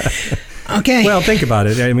 So. Okay. Well, think about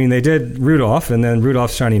it. I mean, they did Rudolph, and then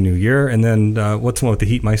Rudolph's Shiny New Year, and then what's the one with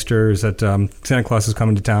the Heatmeister? Is that Santa Claus is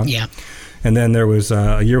Coming to Town? Yeah. And then there was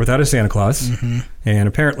A Year Without a Santa Claus, and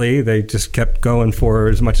apparently they just kept going for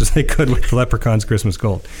as much as they could with the Leprechaun's Christmas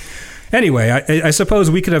Gold. Anyway, I suppose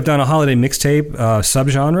we could have done a holiday mixtape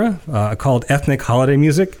subgenre called ethnic holiday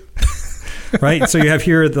music. Right, so you have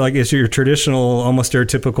here it's your traditional, almost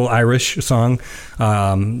stereotypical Irish song.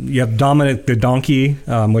 You have Dominic the Donkey,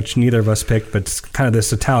 which neither of us picked, but it's kind of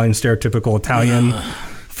this stereotypical Italian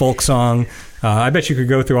folk song. I bet you could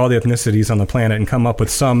go through all the ethnicities on the planet and come up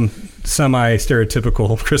with some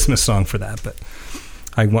semi-stereotypical Christmas song for that. But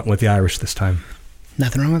I went with the Irish this time.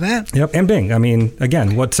 Nothing wrong with that. Yep, and Bing. I mean,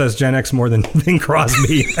 again, what says Gen X more than Bing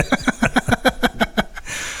Crosby?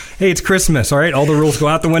 Hey, it's Christmas, all right? All the rules go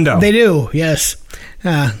out the window. They do, yes.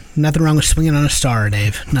 Nothing wrong with swinging on a star,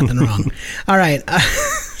 Dave. Nothing wrong. All right.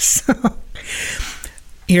 So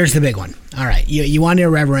here's the big one. All right. You want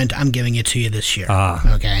irreverent, I'm giving it to you this year.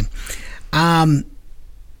 Okay.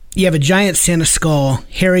 You have a giant Santa skull,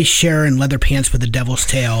 hairy Cher in leather pants with a devil's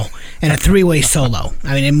tail, and a three-way solo.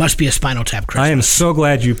 I mean, it must be a Spinal Tap Christmas. I am so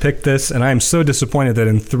glad you picked this, and I am so disappointed that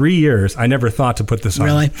in 3 years, I never thought to put this on.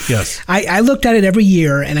 Really? Yes. I looked at it every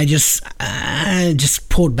year, and I just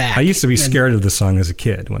pulled back. I used to be scared of the song as a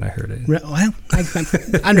kid when I heard it. Well,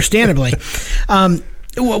 understandably.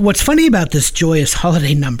 What's funny about this joyous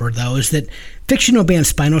holiday number, though, is that fictional band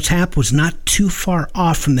Spinal Tap was not too far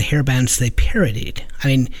off from the hair bands they parodied. I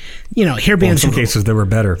mean, hair bands... in some cases, they were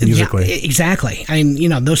better musically. Yeah, exactly. I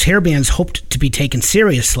mean, those hair bands hoped to be taken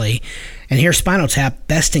seriously, and here's Spinal Tap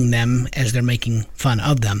besting them as they're making fun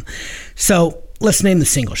of them. So let's name the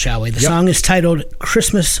single, shall we? The song is titled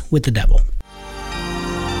Christmas with the Devil.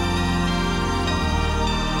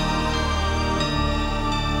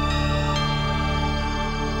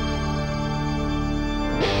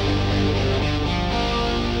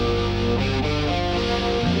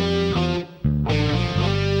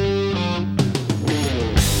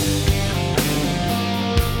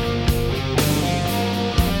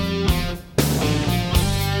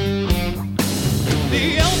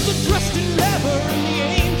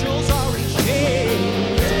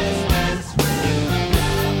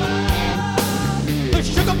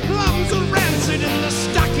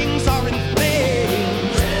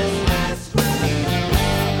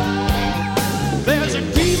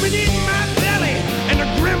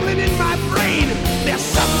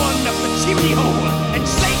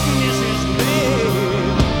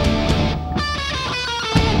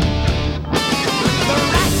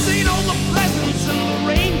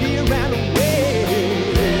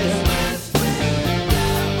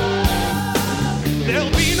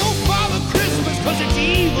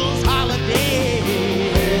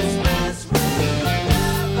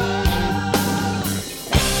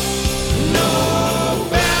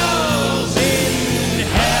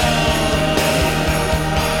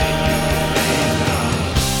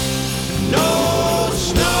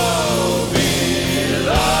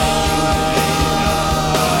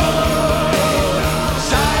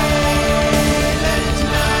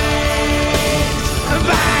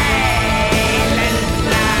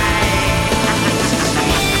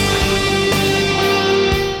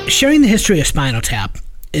 Sharing the history of Spinal Tap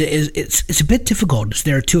it's a bit difficult.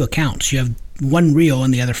 There are two accounts. You have one real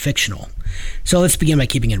and the other fictional. So let's begin by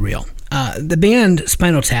keeping it real. The band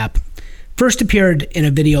Spinal Tap first appeared in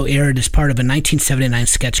a video aired as part of a 1979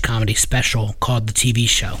 sketch comedy special called The TV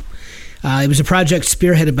Show. It was a project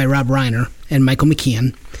spearheaded by Rob Reiner and Michael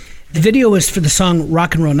McKean. The video was for the song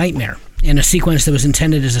Rock and Roll Nightmare, in a sequence that was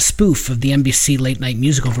intended as a spoof of the NBC late-night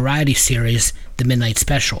musical variety series, The Midnight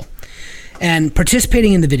Special. And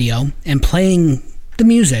participating in the video and playing the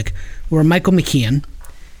music were Michael McKean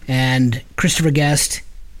and Christopher Guest,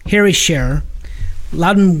 Harry Shearer,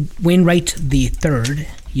 Loudon Wainwright III,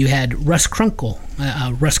 you had Russ Kunkel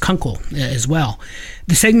as well.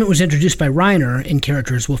 The segment was introduced by Reiner in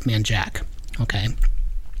character as Wolfman Jack. Okay.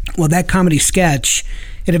 Well, that comedy sketch,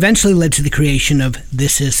 it eventually led to the creation of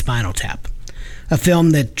This Is Spinal Tap, a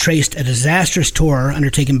film that traced a disastrous tour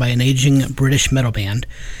undertaken by an aging British metal band.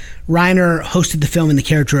 Reiner hosted the film in the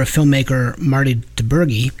character of filmmaker Marty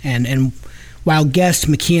DeBurgi, and while Guest,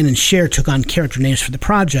 McKean, and Cher took on character names for the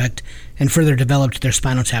project and further developed their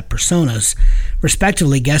Spinal Tap personas,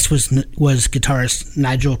 respectively, Guest was guitarist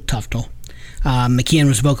Nigel Tufnell, McKean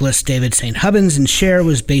was vocalist David St. Hubbins, and Cher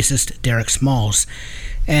was bassist Derek Smalls.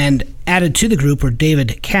 And added to the group were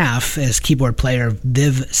David Caff as keyboard player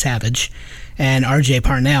Viv Savage, and R.J.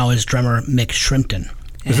 Parnell as drummer Mick Shrimpton.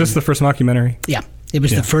 Is this the first mockumentary? Yeah. It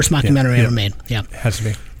was the first mockumentary ever made. Yeah. It has to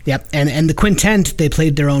be. Yep, and the quintet, they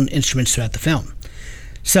played their own instruments throughout the film.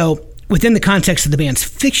 So, within the context of the band's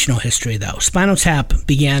fictional history, though, Spinal Tap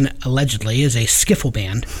began allegedly as a skiffle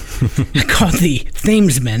band called the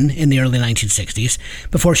Thamesmen in the early 1960s,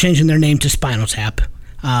 before changing their name to Spinal Tap.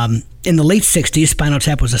 In the late 60s, Spinal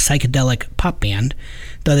Tap was a psychedelic pop band,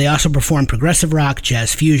 though they also performed progressive rock,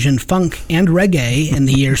 jazz fusion, funk, and reggae in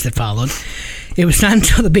the years that followed. It was not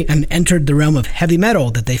until the band entered the realm of heavy metal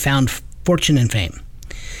that they found fortune and fame.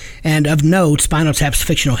 And of note, Spinal Tap's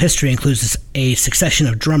fictional history includes a succession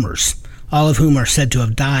of drummers, all of whom are said to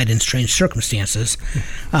have died in strange circumstances,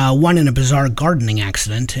 one in a bizarre gardening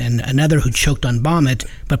accident, and another who choked on vomit,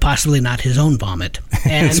 but possibly not his own vomit.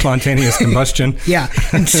 And spontaneous combustion. Yeah,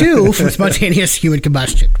 and two from spontaneous human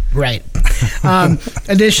combustion. Right.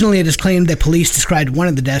 Additionally, it is claimed that police described one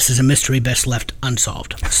of the deaths as a mystery best left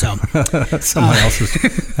unsolved. So someone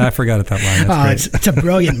else's. I forgot it that line. That's great. It's a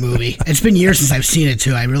brilliant movie. It's been years since I've seen it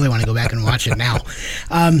too. I really want to go back and watch it now.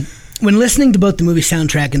 When listening to both the movie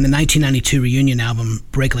soundtrack and the 1992 reunion album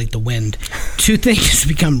Break Like the Wind, two things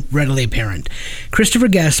become readily apparent. Christopher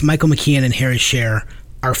Guest, Michael McKean, and Harry Cher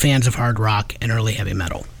are fans of hard rock and early heavy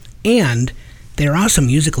metal. And they're also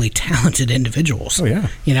musically talented individuals. Oh, yeah.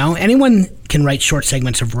 You know, anyone can write short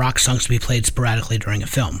segments of rock songs to be played sporadically during a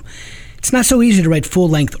film. It's not so easy to write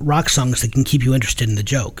full-length rock songs that can keep you interested in the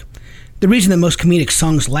joke. The reason that most comedic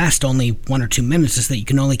songs last only 1 or 2 minutes is that you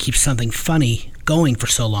can only keep something funny going for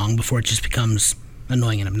so long before it just becomes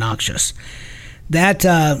annoying and obnoxious. That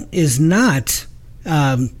is not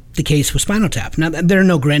the case with Spinal Tap. Now, there are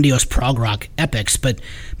no grandiose prog rock epics, but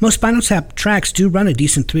most Spinal Tap tracks do run a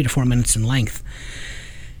decent 3 to 4 minutes in length.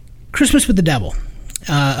 Christmas with the Devil,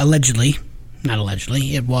 not allegedly,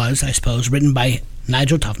 it was, I suppose, written by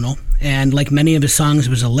Nigel Tufnell, and like many of his songs,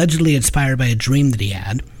 it was allegedly inspired by a dream that he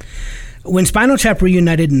had. When Spinal Tap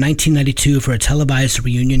reunited in 1992 for a televised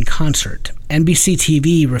reunion concert, NBC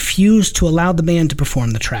TV refused to allow the band to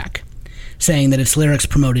perform the track, saying that its lyrics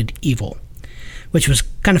promoted evil, which was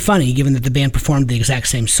kind of funny given that the band performed the exact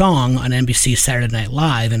same song on NBC's Saturday Night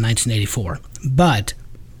Live in 1984. But,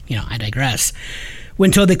 I digress.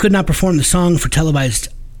 When told they could not perform the song for televised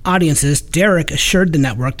audiences, Derek assured the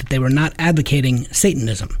network that they were not advocating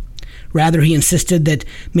Satanism. Rather, he insisted that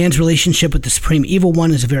man's relationship with the Supreme Evil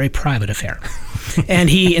One is a very private affair. And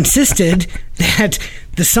he insisted that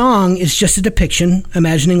the song is just a depiction,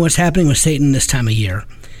 imagining what's happening with Satan this time of year.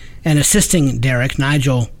 And assisting Derek,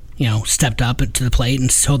 Nigel, stepped up to the plate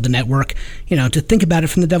and told the network, to think about it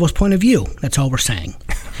from the devil's point of view. That's all we're saying.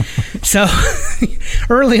 So,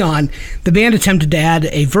 early on, the band attempted to add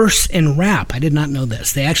a verse and rap. I did not know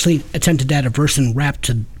this. They actually attempted to add a verse and rap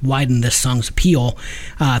to widen this song's appeal.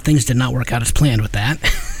 Things did not work out as planned with that.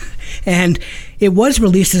 And it was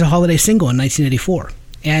released as a holiday single in 1984.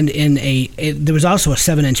 And there was also a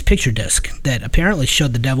 7-inch picture disc that apparently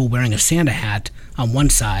showed the devil wearing a Santa hat on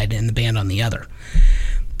one side and the band on the other.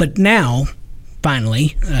 But now,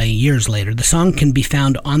 finally, years later, the song can be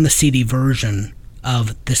found on the CD version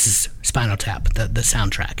of This Is Spinal Tap, the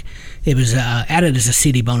soundtrack. It was added as a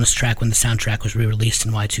CD bonus track when the soundtrack was re-released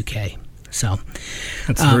in Y2K. So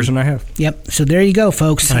that's the version I have. Yep. So there you go,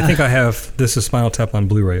 folks. And I think I have This Is Spinal Tap on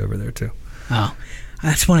Blu-ray over there, too. Oh,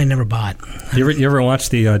 that's one I never bought. You ever watch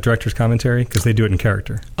the director's commentary? Because they do it in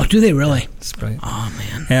character. Oh, do they really? Yeah, it's brilliant.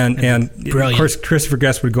 Oh, man. And of course, Christopher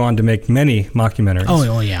Guest would go on to make many mockumentaries.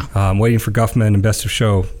 Oh yeah. Waiting for Guffman and Best of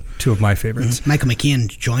Show, two of my favorites. Michael McKean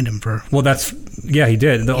joined him for... Well, he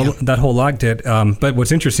did. That whole lot did. But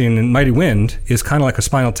what's interesting in Mighty Wind is kind of like a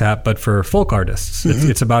Spinal Tap, but for folk artists. Mm-hmm.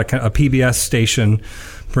 It's about a PBS station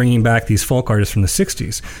bringing back these folk artists from the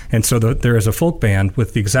 60s. And so there is a folk band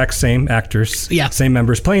with the exact same actors, same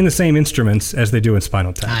members, playing the same instruments as they do in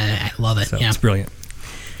Spinal Tap. I love it. So it's brilliant.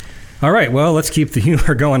 All right, well, let's keep the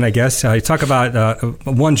humor going, I guess. You talk about a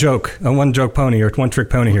one-trick pony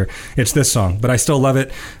here. It's this song, but I still love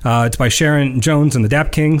it. It's by Sharon Jones and the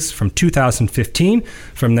Dap Kings from 2015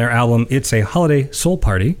 from their album It's a Holiday Soul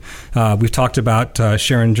Party. We've talked about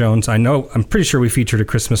Sharon Jones. I'm pretty sure we featured a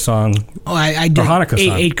Christmas song. Oh, I did. Or Hanukkah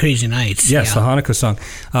song. Eight Crazy Nights. Yes, the Hanukkah song.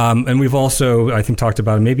 And we've also, I think, talked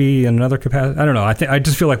about it maybe in another capacity. I don't know. I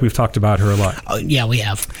just feel like we've talked about her a lot. Oh, yeah, we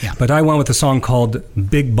have. Yeah. But I went with a song called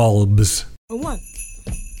Big Bulbs. A one,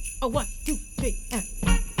 2, 3, and.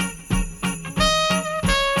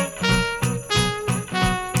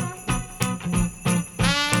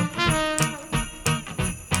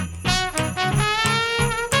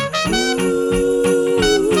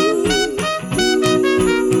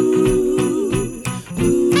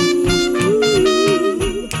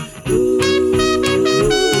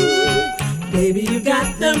 Baby, you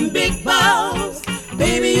got them big balls.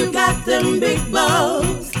 Baby, you got them big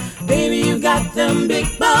balls. Baby, you got them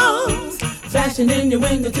big balls flashing in your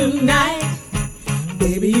window tonight.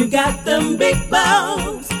 Baby, you got them big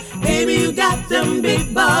balls. Baby, you got them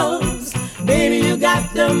big balls. Baby, you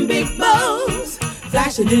got them big balls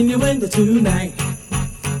flashing in your window tonight.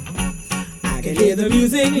 I can hear the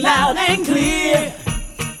music loud and clear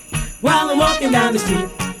while I'm walking down the street.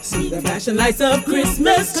 See the flashing lights of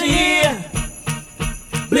Christmas clear,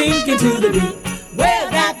 blinking to the beat. Where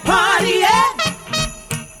that party at?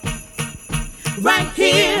 Right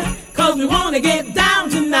here, 'cause we wanna get down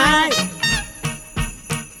tonight.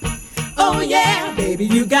 Oh yeah, baby,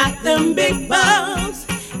 you got them big balls.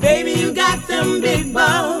 Baby, you got them big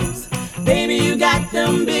balls. Baby, you got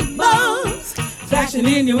them big balls flashing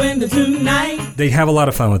in your window tonight. They have a lot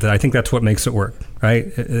of fun with it. I think that's what makes it work, right?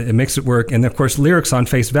 It makes it work. And of course, lyrics on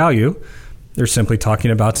face value, they're simply talking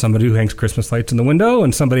about somebody who hangs Christmas lights in the window,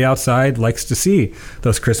 and somebody outside likes to see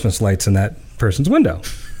those Christmas lights in that person's window.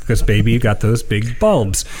 Because, baby, you got those big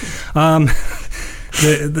bulbs.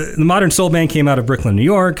 The Modern Soul Band came out of Brooklyn, New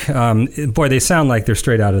York. Boy, they sound like they're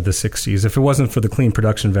straight out of the 60s. If it wasn't for the clean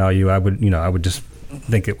production value, I would just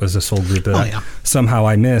think it was a soul group that somehow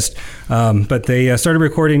I missed. But they started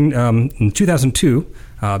recording in 2002.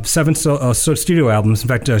 7 studio albums. In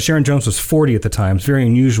fact, Sharon Jones was 40 at the time. It's very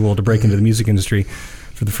unusual to break into the music industry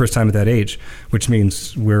for the first time at that age, which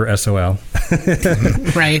means we're SOL.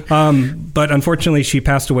 Right. But unfortunately, she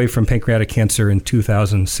passed away from pancreatic cancer in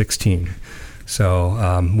 2016.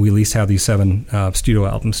 So we at least have these 7 studio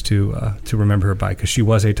albums to remember her by, because she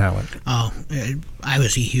was a talent. Oh, I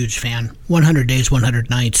was a huge fan. 100 Days,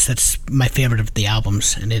 100 Nights. That's my favorite of the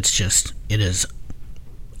albums, and it is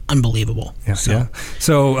unbelievable. Yeah.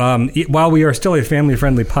 So while we are still a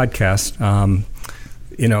family-friendly podcast,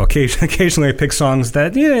 occasionally I pick songs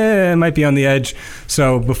that might be on the edge.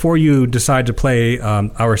 So before you decide to play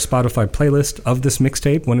our Spotify playlist of this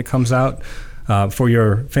mixtape when it comes out for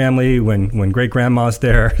your family, when great grandma's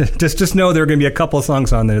there, just know there are going to be a couple of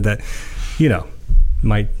songs on there that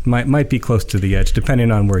might be close to the edge,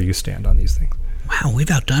 depending on where you stand on these things. Wow,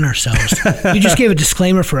 we've outdone ourselves. You just gave a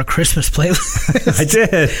disclaimer for a Christmas playlist. I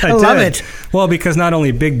did. I love it. Well, because not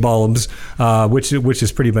only big bulbs, which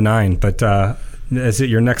is pretty benign, but is it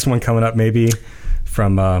your next one coming up maybe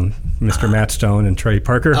from Mr. Matt Stone and Trey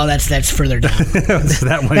Parker? Oh, that's further down. So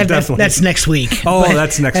that one definitely. That's next week. Oh,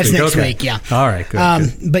 that's next week. That's next week, yeah. All right,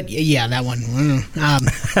 good. But yeah, that one.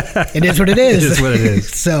 It is what it is. It is what it is.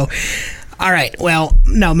 So, all right. Well,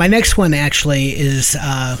 no, my next one actually is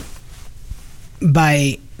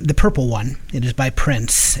by the purple one. It is by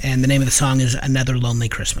Prince, and the name of the song is Another Lonely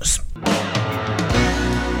Christmas.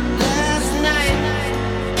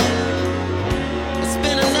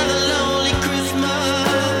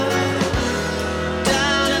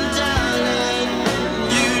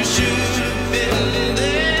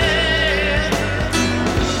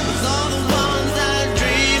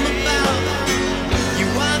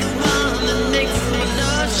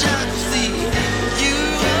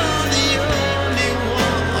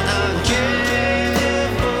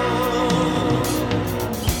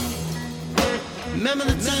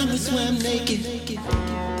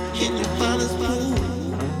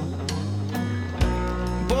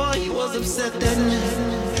 Upset that night,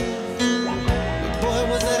 boy,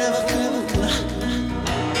 was that ever cool.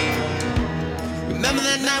 Remember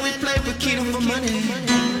that night we played Bikini for money,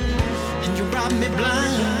 and you robbed me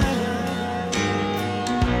blind.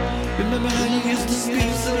 Remember how you used to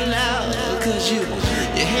scream so loud, 'cause you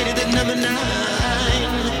hated the number 9.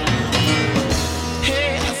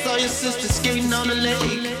 Hey, I saw your sister skating on the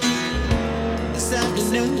lake this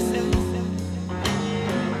afternoon.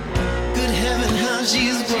 Good heaven, how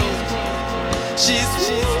she's grown. She's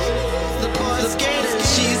the boy skater,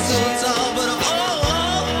 she's so tall, but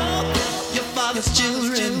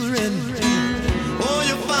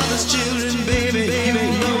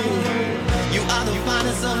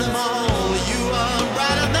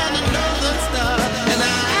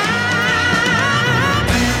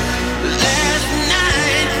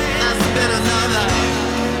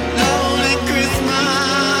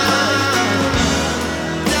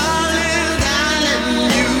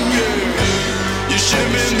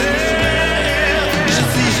You should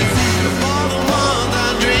see for the ones I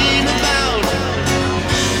dream about.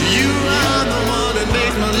 You are the one that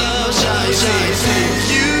makes my love shine.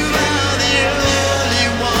 You are the only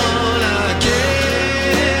one I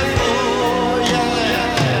care for.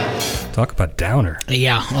 Yeah. Talk about downer.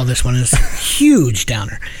 Yeah, this one is huge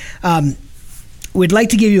downer. We'd like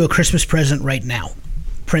to give you a Christmas present right now.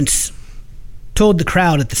 Prince told the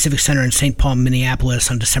crowd at the Civic Center in St. Paul,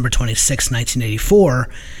 Minneapolis on December 26, 1984,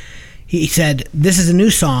 he said, "This is a new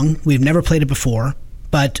song. We've never played it before,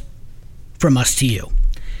 but from us to you."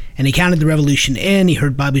 And he counted the revolution in. He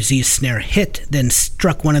heard Bobby Z's snare hit, then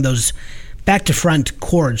struck one of those back-to-front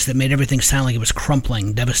chords that made everything sound like it was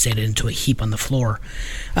crumpling, devastated into a heap on the floor.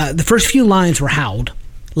 The first few lines were howled.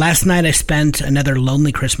 "Last night I spent another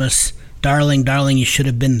lonely Christmas. Darling, darling, you should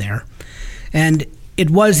have been there." And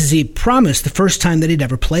it was, as he promised, the first time that he'd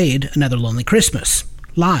ever played Another Lonely Christmas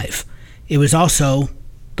live. It was also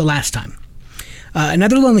the last time.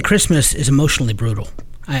 Another Lonely Christmas is emotionally brutal.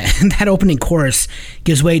 And that opening chorus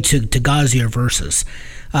gives way to gauzier verses.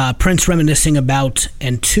 Prince reminiscing about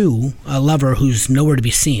and to a lover who's nowhere to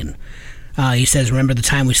be seen. He says, "Remember the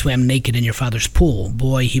time we swam naked in your father's pool?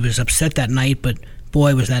 Boy, he was upset that night, but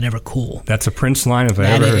boy, was that ever cool." That's a Prince line if I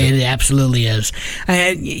ever heard it. It absolutely is.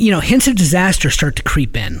 Hints of disaster start to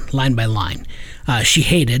creep in, line by line. She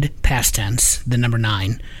hated, past tense, the number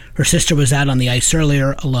 9. Her sister was out on the ice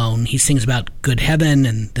earlier, alone. He sings about good heaven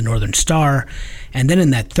and the northern star. And then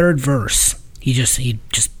in that third verse, he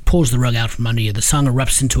just pulls the rug out from under you. The song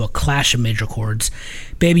erupts into a clash of major chords.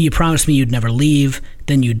 "Baby, you promised me you'd never leave.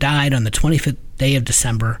 Then you died on the 25th day of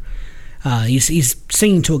December." He's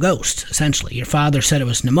singing to a ghost, essentially. "Your father said it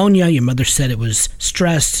was pneumonia. Your mother said it was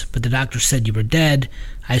stress, but the doctor said you were dead.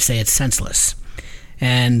 I say it's senseless."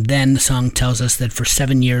 And then the song tells us that for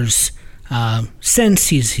 7 years since,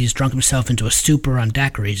 he's drunk himself into a stupor on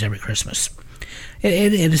daiquiris every Christmas.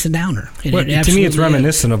 It is a downer. To me, it's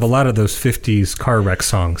reminiscent of a lot of those 50s car wreck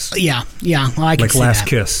songs. Yeah. Well, I can like see Last that.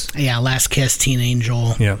 Kiss. Yeah, Last Kiss, Teen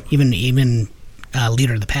Angel. Yeah. Even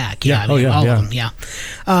Leader of the Pack. Yeah. All of them. Yeah.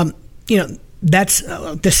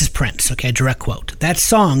 This is Prince. Okay, direct quote. "That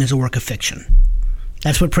song is a work of fiction."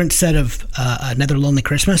 That's what Prince said of Another Lonely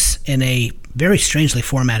Christmas in a very strangely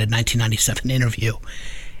formatted 1997 interview.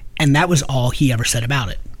 And that was all he ever said about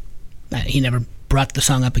it. He never brought the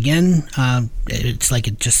song up again. It's like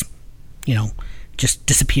it just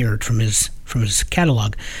disappeared from his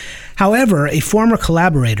catalog. However, a former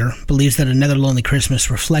collaborator believes that Another Lonely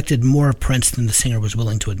Christmas reflected more of Prince than the singer was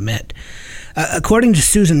willing to admit. According to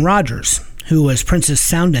Susan Rogers, who was Prince's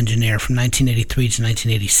sound engineer from 1983 to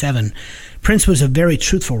 1987, Prince was a very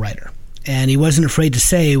truthful writer, and he wasn't afraid to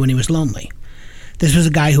say when he was lonely. This was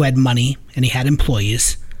a guy who had money, and he had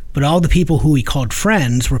employees, but all the people who he called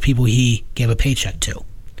friends were people he gave a paycheck to.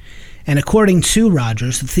 And according to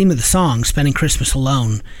Rogers, the theme of the song, Spending Christmas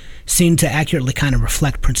Alone, seemed to accurately kind of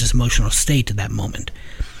reflect Prince's emotional state at that moment.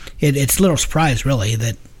 It's little surprise, really,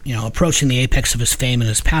 that approaching the apex of his fame and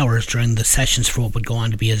his powers during the sessions for what would go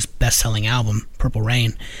on to be his best-selling album, Purple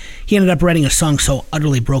Rain, he ended up writing a song so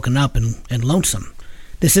utterly broken up and lonesome.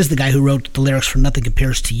 This is the guy who wrote the lyrics for Nothing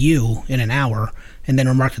Compares to You in an hour, and then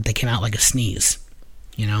remarked that they came out like a sneeze.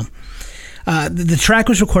 The track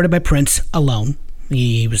was recorded by Prince alone.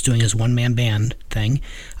 He was doing his one-man band thing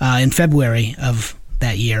in February of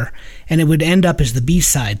that year, and it would end up as the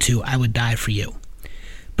B-side to I Would Die For You.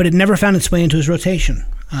 But it never found its way into his rotation.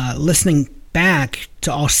 Listening back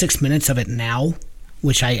to all 6 minutes of it now,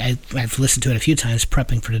 which I've listened to it a few times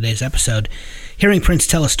prepping for today's episode, hearing Prince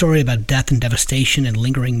tell a story about death and devastation and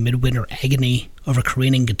lingering midwinter agony over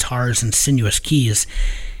careening guitars and sinuous keys,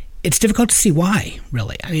 it's difficult to see why,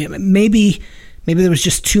 really. I mean, maybe there was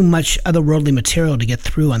just too much otherworldly material to get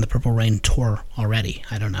through on the Purple Rain tour already.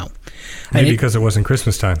 I don't know. Maybe because it wasn't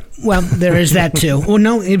Christmas time. Well, there is that too. Well,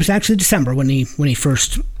 no, it was actually December when he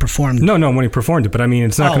first performed. No, when he performed it. But I mean,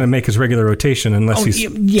 it's not going to make his regular rotation unless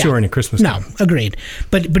he's touring at Christmas time. No, agreed.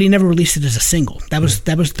 But he never released it as a single. That was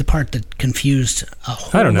the part that confused a whole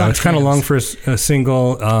lot. I don't know. It's kind of fans. long for a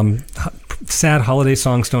single. Sad holiday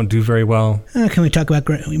songs don't do very well. Can we talk about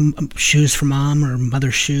shoes for mom or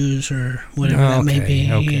mother's shoes or whatever that may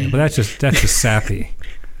be? Okay, but that's just sappy.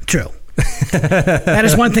 True. That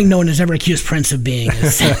is one thing no one has ever accused Prince of being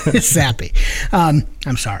is sappy.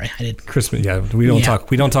 I'm sorry, I did Christmas. Yeah, we don't talk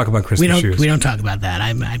about Christmas shoes. We don't talk about that.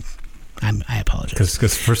 I apologize.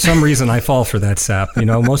 Because for some reason I fall for that sap.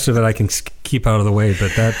 Most of it I can keep out of the way,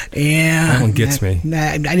 but that one gets me.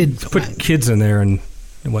 I did put kids in there and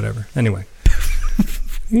whatever. Anyway,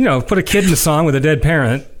 put a kid in a song with a dead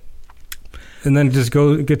parent. and then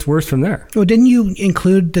it gets worse from there. Well, didn't you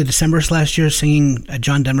include the Decemberists last year singing a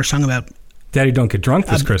John Denver song about Daddy Don't Get Drunk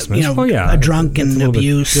This Christmas? A drunk and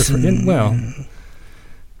abuse. It's a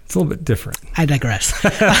little bit different. I digress.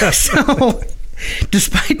 So,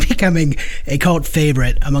 despite becoming a cult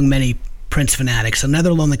favorite among many Prince fanatics,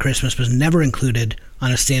 Another Lonely Christmas was never included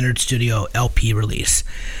on a standard studio LP release.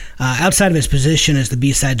 Outside of his position as the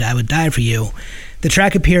B-side to I Would Die For You, the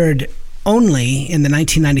track appeared only in the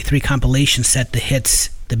 1993 compilation set The Hits,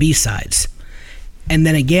 The B-Sides. And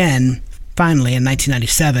then again, finally, in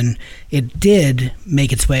 1997, it did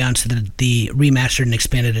make its way onto the remastered and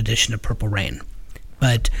expanded edition of Purple Rain.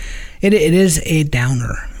 But it is a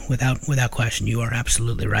downer, without question. You are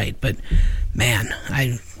absolutely right. But, man,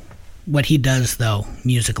 what he does, though,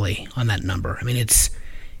 musically on that number, I mean,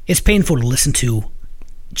 it's painful to listen to.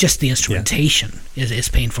 Just the instrumentation is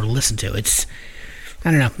painful to listen to. It's,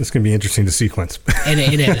 I don't know. It's going to be interesting to sequence.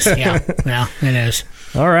 It is, yeah. Well, it is.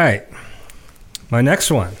 All right. My next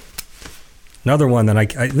one. Another one that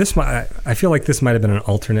I feel like this might have been an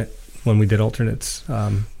alternate when we did alternates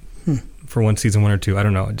for one season, 1 or 2. I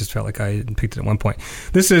don't know. I just felt like I picked it at one point.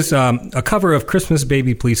 This is a cover of Christmas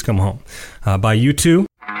Baby Please Come Home by U2.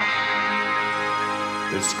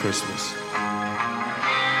 It's Christmas.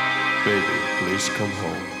 Baby, please come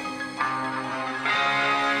home.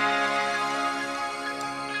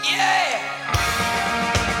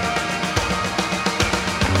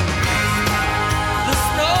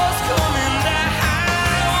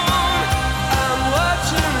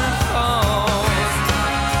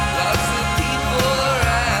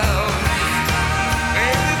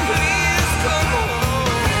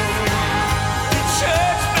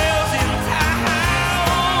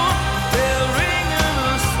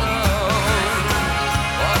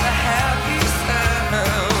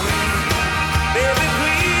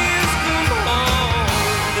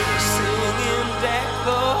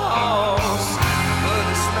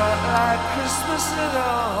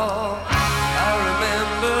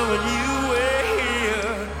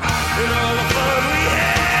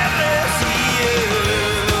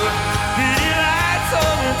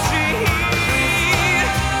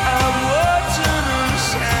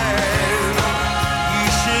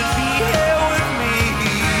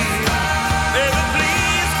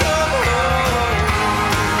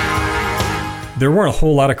 There weren't a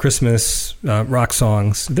whole lot of Christmas rock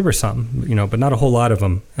songs. There were some, but not a whole lot of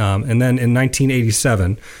them. And then in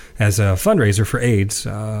 1987, as a fundraiser for AIDS,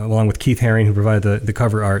 along with Keith Haring, who provided the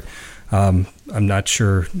cover art, I'm not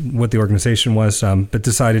sure what the organization was, but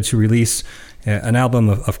decided to release an album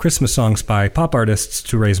of Christmas songs by pop artists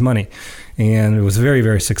to raise money. And it was very,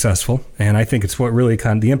 very successful. And I think it's what really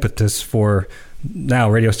kind of the impetus for now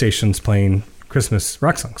radio stations playing Christmas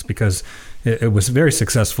rock songs, because it was very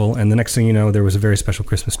successful. And the next thing you know, there was a very special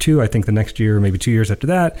Christmas 2, I think the next year, maybe 2 years after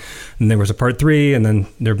that. And there was a part 3, and then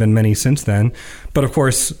there have been many since then. But of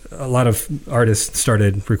course, a lot of artists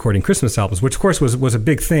started recording Christmas albums, which of course was a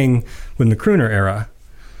big thing in the crooner era,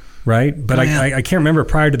 right? But I can't remember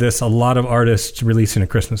prior to this a lot of artists releasing a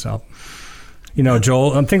Christmas album.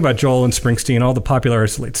 Joel, I'm thinking about Joel and Springsteen, all the popular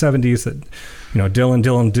artists of the late 70s that,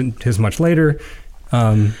 Dylan didn't his much later.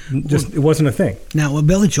 It wasn't a thing. Now,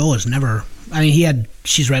 Billy Joel has never, he had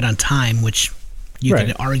She's Right on Time, which you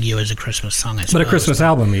could argue is a Christmas song, I suppose. But a Christmas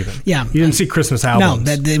album even. Yeah. You didn't see Christmas albums.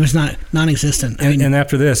 No, it was non-existent. And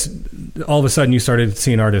after this, all of a sudden you started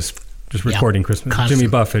seeing artists just recording Christmas. Constantly.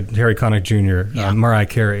 Jimmy Buffett, Harry Connick Jr., Mariah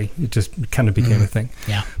Carey. It just kind of became a thing.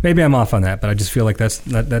 Yeah. Maybe I'm off on that, but I just feel like that's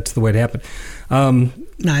the way it happened.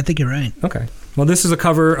 No, I think you're right. Okay. Well, this is a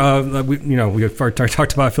cover of, we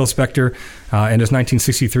talked about Phil Spector and his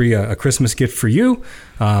 1963 A Christmas Gift for You.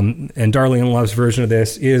 And Darlene Love's version of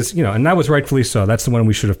this is, and that was rightfully so. That's the one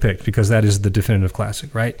we should have picked because that is the definitive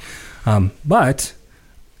classic, right? But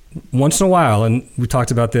once in a while, and we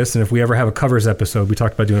talked about this, and if we ever have a covers episode, we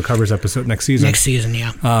talked about doing a covers episode next season. Next season,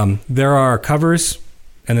 yeah. There are covers,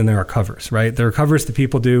 and then there are covers, right? There are covers that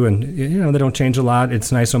people do, and, they don't change a lot. It's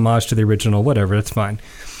a nice homage to the original, whatever, it's fine.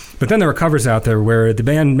 But then there are covers out there where the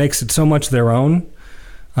band makes it so much their own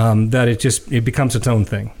that it becomes its own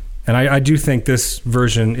thing. And I do think this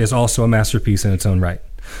version is also a masterpiece in its own right.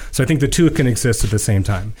 So I think the two can exist at the same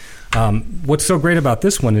time. What's so great about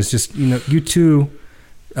this one is just, U2,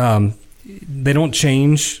 they don't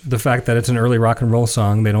change the fact that it's an early rock and roll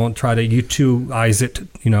song. They don't try to U2-ize it,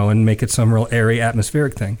 and make it some real airy,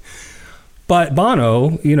 atmospheric thing. But Bono,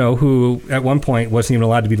 who at one point wasn't even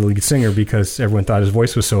allowed to be the lead singer because everyone thought his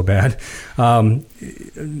voice was so bad, and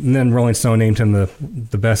then Rolling Stone named him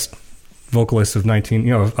the best vocalists of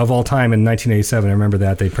of all time in 1987. I remember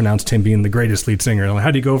that they pronounced him being the greatest lead singer. I'm like,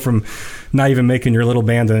 how do you go from not even making your little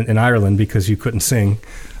band in Ireland because you couldn't sing?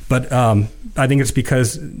 But I think it's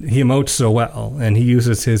because he emotes so well, and he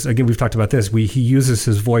uses we've talked about this, he uses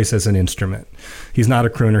his voice as an instrument. He's not a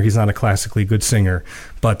crooner, he's not a classically good singer,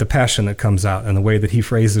 but the passion that comes out and the way that he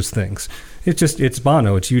phrases things, it's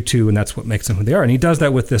Bono, it's U2, and that's what makes them who they are. And he does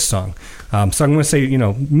that with this song. So I'm going to say,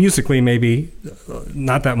 musically maybe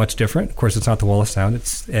not that much different. Of course, it's not the Wall of Sound,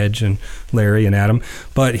 it's Edge and Larry and Adam,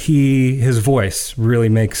 but his voice really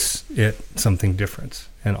makes it something different.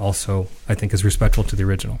 And also, I think, is respectful to the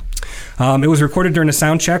original. It was recorded during a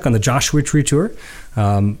sound check on the Joshua Tree Tour.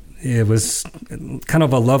 It was kind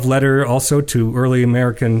of a love letter also to early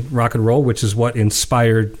American rock and roll, which is what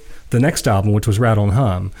inspired the next album, which was Rattle and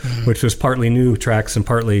Hum, which was partly new tracks and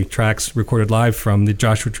partly tracks recorded live from the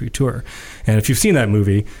Joshua Tree Tour. And if you've seen that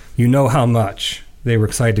movie, you know how much they were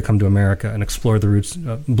excited to come to America and explore the roots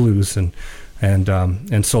of blues and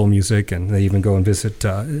soul music. And they even go and visit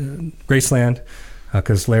Graceland,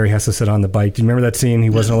 because Larry has to sit on the bike. Do you remember that scene? He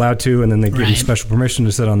wasn't allowed to, and then they give him special permission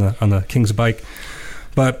to sit on the King's bike.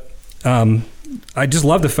 But I just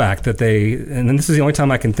love the fact that and this is the only time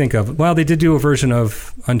I can think of, they did do a version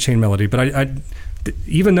of Unchained Melody, but I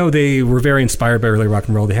even though they were very inspired by early rock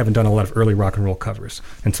and roll, they haven't done a lot of early rock and roll covers.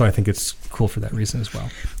 And so I think it's cool for that reason as well.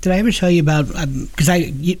 Did I ever tell you about, because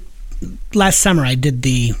last summer I did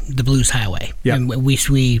the Blues Highway. Yeah. And we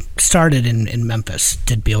started in Memphis,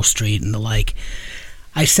 did Beale Street and the like.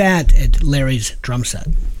 I sat at Larry's drum set.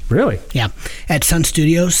 Really? Yeah. At Sun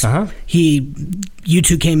Studios. Uh-huh.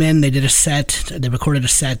 U2 came in, they did a set, they recorded a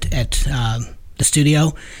set at the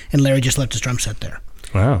studio, and Larry just left his drum set there.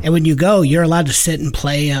 Wow. And when you go, you're allowed to sit and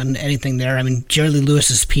play on anything there. I mean, Jerry Lee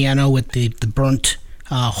Lewis's piano with the burnt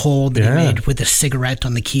hole that he made with a cigarette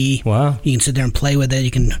on the key. Wow. You can sit there and play with it.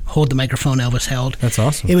 You can hold the microphone Elvis held. That's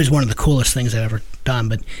awesome. It was one of the coolest things I've ever done.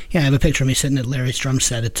 But yeah, I have a picture of me sitting at Larry's drum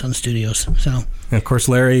set at Sun Studios. So. And of course,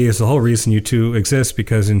 Larry is the whole reason U2 exists,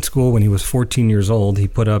 because in school when he was 14 years old, he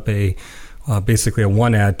put up basically a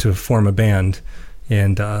one ad to form a band,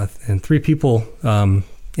 and 3 people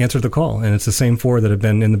answered the call, and it's the same 4 that have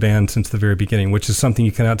been in the band since the very beginning, which is something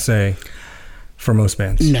you cannot say for most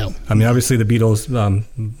bands. No. I mean, obviously the Beatles,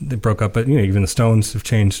 they broke up, but even the Stones have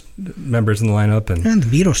changed members in the lineup. And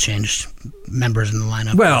the Beatles changed members in the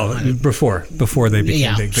lineup. Well, before they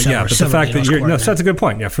became big. But but the fact that that's a good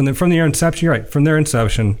point. Yeah, from their inception, you're right. From their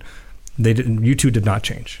inception, U2 did not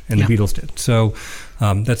change, and the Beatles did. So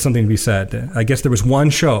that's something to be said. I guess there was one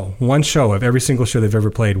show of every single show they've ever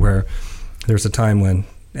played where there was a time when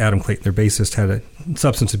Adam Clayton, their bassist, had a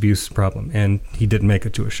substance abuse problem, and he didn't make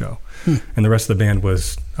it to a show. And the rest of the band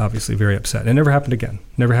was obviously very upset. It never happened again.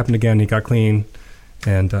 He got clean,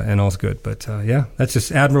 and all's good. But that's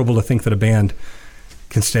just admirable to think that a band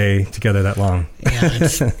can stay together that long. Yeah,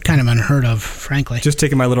 it's kind of unheard of, frankly. Just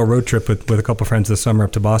taking my little road trip with a couple of friends this summer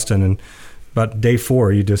up to Boston, and about day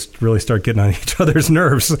 4, you just really start getting on each other's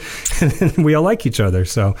nerves, and we all like each other.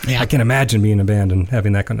 So I can imagine being in a band and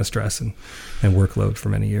having that kind of stress and workload for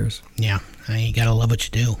many years. Yeah, you got to love what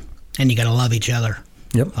you do, and you got to love each other.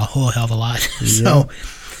 Yep, a whole hell of a lot. So,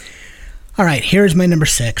 all right, here's my number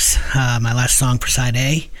 6, my last song for side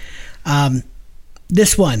A.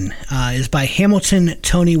 This one is by Hamilton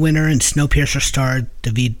Tony winner and Snowpiercer star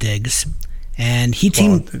Daveed Diggs. And he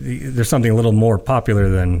teamed... there's something a little more popular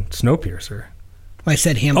than Snowpiercer. I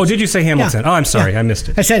said Hamilton. Oh, did you say Hamilton? Yeah. Oh, I'm sorry. I missed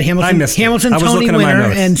it. I said Hamilton. Hamilton, Tony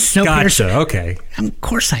winner, and Snowpiercer. Gotcha. Okay. Of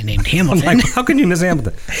course I named Hamilton. I'm like, how can you miss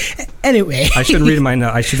Hamilton? Anyway. I shouldn't read my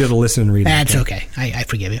notes. I should be able to listen and read it. That's okay. I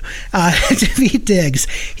forgive you. Daveed Diggs,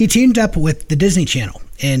 he teamed up with the Disney Channel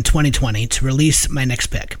in 2020 to release my next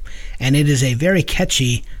pick. And it is a very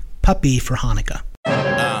catchy Puppy for Hanukkah.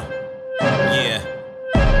 Yeah.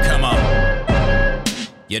 Come on.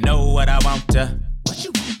 You know what I want to. What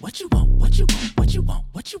you want, what you want, what you want, what you want,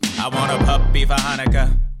 what you want. I want a puppy for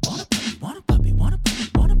Hanukkah. Want a puppy, want a puppy, want a puppy,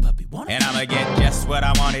 want a puppy, want a puppy. And I'ma get just what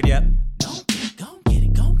I wanted, yep. Gon' get it, gon' get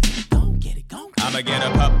it, gon' get it, gon' get it. I'ma get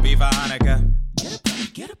a puppy for Hanukkah.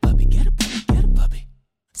 Get a puppy, get a puppy, get a puppy, get a puppy.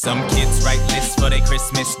 Some kids write lists for their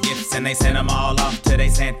Christmas gifts and they send them all off to their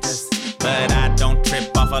Santas. But I don't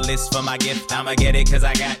trip off a list for my gift. I'ma get it cause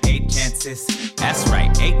I got 8 chances. That's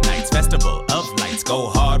right, 8 nights, festival of lights. Go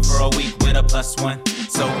hard for a week with a +1.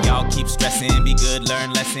 So y'all keep stressing, be good,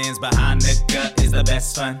 learn lessons. But Hanukkah is the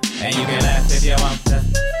best fun. And you can laugh if you want to.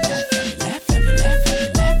 Laugh at me, laugh at me,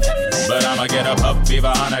 laugh at me, laugh at me. But I'ma get a puppy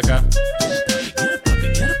for Hanukkah. Get a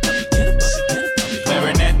puppy, get a puppy, get a puppy, get a puppy, get a puppy.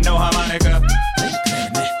 Clarinet, no harmonica. Play the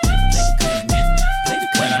clarinet, play the clarinet, play the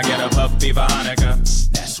clarinet. When I get a puppy for Hanukkah.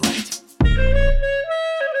 That's right.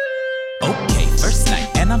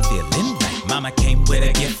 mama came with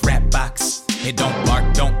a gift wrap box. It don't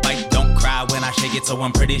bark, don't bite, don't cry when I shake it, so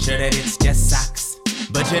I'm pretty sure that it's just socks.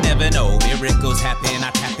 But you never know, miracles happen.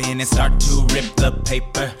 I tap in and start to rip the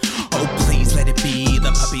paper. Oh, please let it be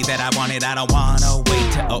the puppy that I wanted. I don't wanna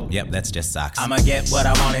wait to. Oh, yep, that's just socks. I'ma get what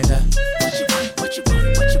I wanted to. What you want, what you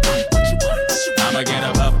want, what you want, what you want, what you want. I'ma get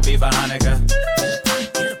a puppy for Hanukkah. Get a puppy,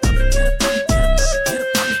 get a puppy, get a puppy, get a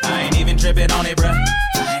puppy. I ain't even tripping on it, bruh.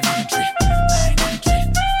 I ain't even trip, I ain't even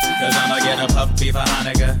trip. Cause I'ma get a puppy for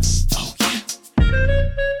Hanukkah.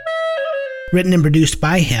 Written and produced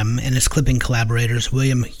by him and his clipping collaborators,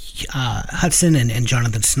 William Hudson and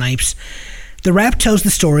Jonathan Snipes. The rap tells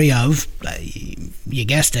the story of, you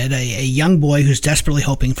guessed it, a young boy who's desperately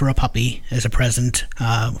hoping for a puppy as a present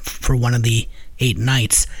for one of the 8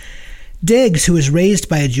 nights. Diggs, who was raised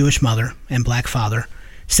by a Jewish mother and black father,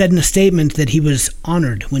 said in a statement that he was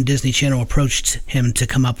honored when Disney Channel approached him to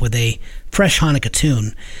come up with a fresh Hanukkah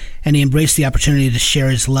tune, and he embraced the opportunity to share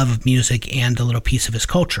his love of music and a little piece of his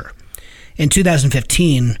culture. In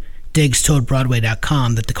 2015, Diggs told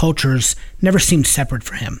Broadway.com that the cultures never seemed separate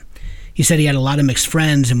for him. He said he had a lot of mixed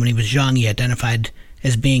friends, and when he was young, he identified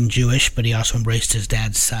as being Jewish, but he also embraced his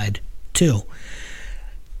dad's side, too.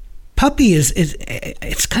 Puppy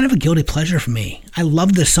it's kind of a guilty pleasure for me. I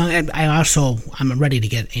love this song. I'm ready to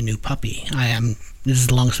get a new puppy. This is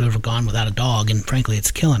the longest I've ever gone without a dog, and frankly,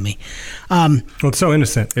 it's killing me. Well, it's so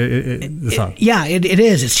innocent, the song. It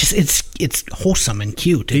is. It's just, it's wholesome and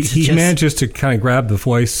cute. He manages to kind of grab the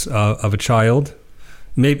voice of a child.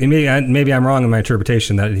 Maybe I'm wrong in my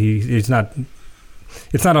interpretation that he's not.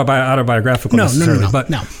 It's not autobiographical necessarily,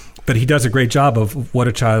 but he does a great job of what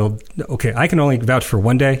a child. Okay, I can only vouch for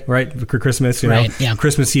one day, right? For Christmas, you know,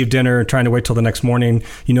 Christmas Eve dinner, trying to wait till the next morning.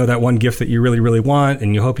 You know, that one gift that you really, really want,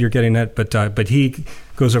 and you hope you're getting it. But he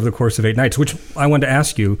goes over the course of 8 nights. Which I wanted to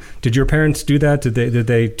ask you: did your parents do that? Did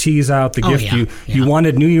they tease out the gift you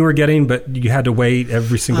wanted, knew you were getting, but you had to wait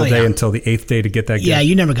every single day until the 8th day to get that gift? Yeah,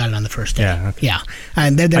 you never got it on the first day. Yeah, okay.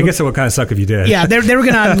 And I guess it would kind of suck if you did. Yeah, they were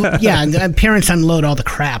gonna. Parents unload all the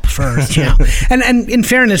crap first, you know. And in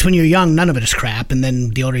fairness, when you're young, none of it is crap, and then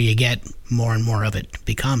the older you get, more and more of it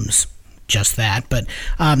becomes just that. But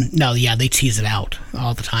they tease it out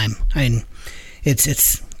all the time. I mean,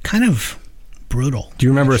 it's kind of brutal. Do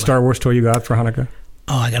you remember a Star Wars toy you got for Hanukkah?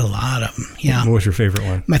 Oh, I got a lot of them. Yeah. What was your favorite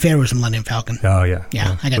one? My favorite was the Millennium Falcon. Oh yeah.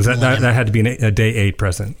 Yeah, I got that had to be a day 8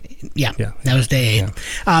 present. Yeah. That was day 8. Yeah.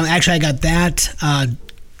 Actually, I got that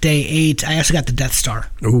day 8. I also got the Death Star.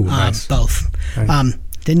 Ooh, nice. Both. Nice.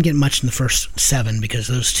 Didn't get much in the first 7 because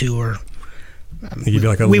those two were.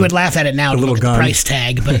 We would laugh at it now to look at the price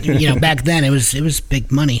tag, but back then it was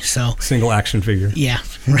big money. So single action figure. Yeah,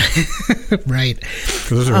 right. Because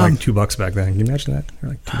those were like $2 back then. Can you imagine that? They're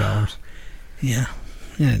like $2. Yeah.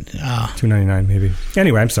 $2.99 maybe.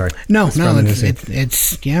 Anyway, I'm sorry. No,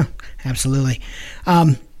 it's absolutely.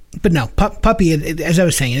 But no, Puppy. As I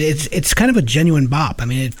was saying, it's kind of a genuine bop. I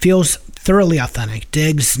mean, it feels thoroughly authentic.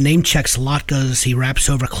 Diggs name checks latkes. He raps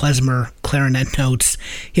over klezmer clarinet notes.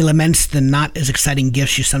 He laments the not as exciting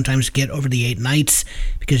gifts you sometimes get over the 8 nights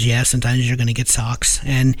because sometimes you're going to get socks.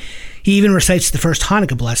 And he even recites the first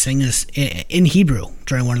Hanukkah blessing in Hebrew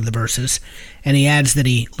during one of the verses, and he adds that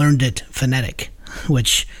he learned it phonetic,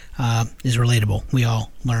 which is relatable. We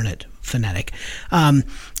all learn it phonetic.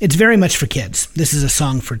 It's very much for kids. This is a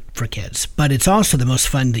song for kids, but it's also the most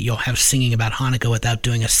fun that you'll have singing about Hanukkah without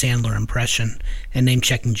doing a Sandler impression and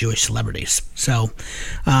name-checking Jewish celebrities. So,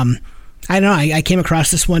 I don't know. I came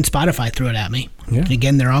across this one. Spotify threw it at me. Yeah.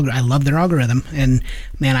 Again, I love their algorithm, and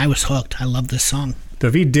man, I was hooked. I love this song.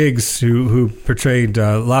 David Diggs, who portrayed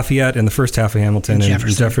Lafayette in the first half of Hamilton and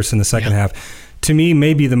Jefferson in the second half, to me,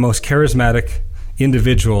 may be the most charismatic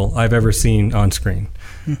individual I've ever seen on screen.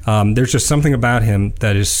 There's just something about him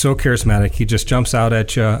that is so charismatic. He just jumps out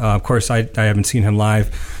at you. Of course, I haven't seen him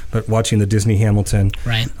live, but watching the Disney Hamilton,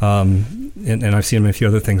 right? And I've seen him in a few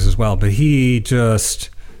other things as well. But he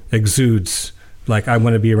just exudes like I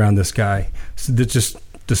want to be around this guy. So just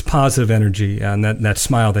this positive energy and that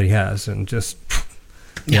smile that he has, and just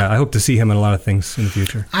I hope to see him in a lot of things in the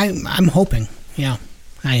future. I'm hoping. Yeah,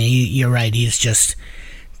 you're right. He's just.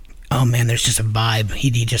 Oh man, there's just a vibe. He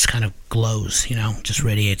just kind of glows, just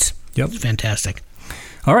radiates. Yep. It's fantastic.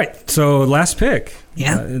 All right, so last pick.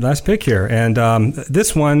 Yeah. Last pick here. And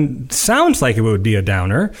this one sounds like it would be a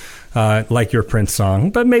downer, like your Prince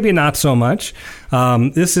song, but maybe not so much.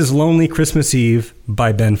 This is Lonely Christmas Eve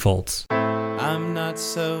by Ben Folds. I'm not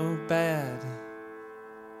so bad.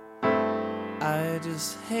 I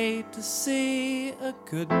just hate to see a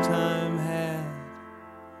good time had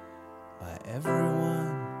by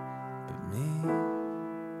everyone.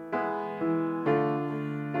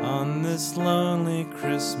 on this lonely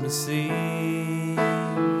Christmas Eve.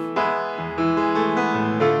 I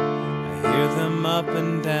hear them up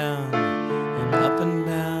and down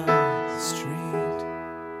the street.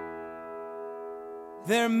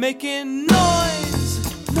 They're making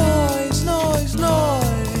noise, noise, noise,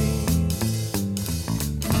 noise.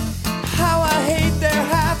 How I hate their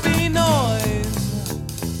happy noise.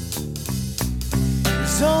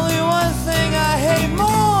 There's only one thing I hate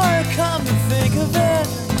more, come to think of it,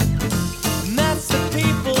 and that's the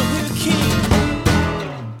people who keep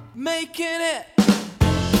making it.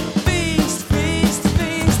 Feast, feast,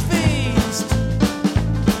 feast, feast.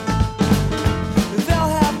 They'll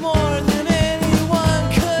have more than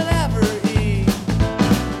anyone could ever eat.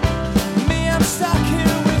 Me, I'm stuck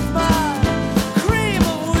here with my cream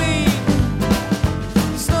of wheat.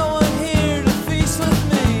 There's no one here to feast with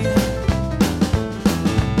me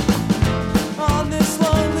on this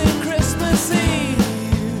lonely Christmas Eve.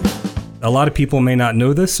 A lot of people may not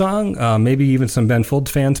know this song. Maybe even some Ben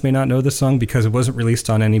Folds fans may not know this song because it wasn't released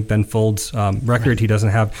on any Ben Folds record. Right. He doesn't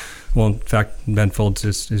have, well, in fact, Ben Folds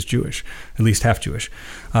is Jewish, at least half Jewish.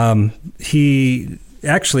 He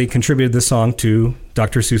actually contributed this song to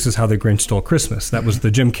Dr. Seuss's How the Grinch Stole Christmas. That was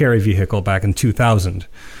the Jim Carrey vehicle back in 2000,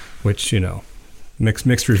 which, you know,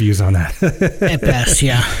 mixed reviews on that. At best,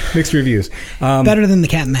 yeah. Mixed reviews. Better than the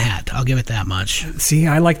Cat in the Hat. I'll give it that much. See,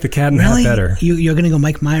 I like the Cat in the Hat better. You're going to go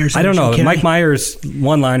Mike Myers? I don't know. Jim Carrey? Mike Myers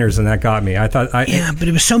one-liners, and that got me. I thought, yeah, but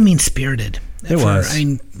it was so mean-spirited. It was.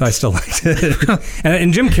 I still liked it.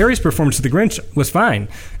 and Jim Carrey's performance of the Grinch was fine.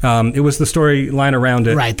 It was the storyline around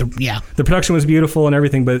it. Right. The production was beautiful and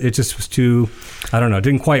everything, but it just was too, I don't know, it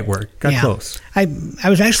didn't quite work. Got close. I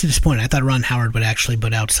was actually disappointed. I thought Ron Howard would actually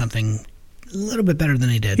put out something a little bit better than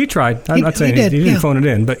he did. He tried. I'm not saying he didn't phone it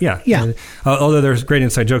in, but yeah. Yeah. Although there's great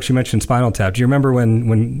inside jokes. You mentioned Spinal Tap. Do you remember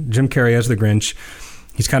when Jim Carrey as the Grinch,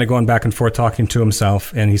 he's kind of going back and forth talking to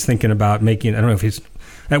himself, and he's thinking about making, I don't know if he's,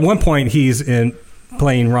 at one point he's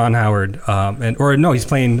playing Ron Howard, he's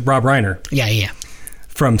playing Rob Reiner. Yeah.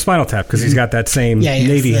 From Spinal Tap, because he's got that same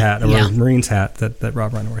Navy hat or Marines hat that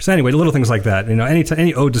Rob Reiner wears. So anyway, little things like that. You know,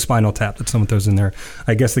 any ode to Spinal Tap that someone throws in there.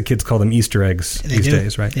 I guess the kids call them Easter eggs these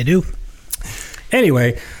days, right? They do.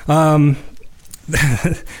 Anyway,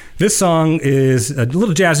 this song is a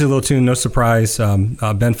little jazzy little tune, no surprise.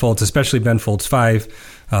 Ben Folds, especially Ben Folds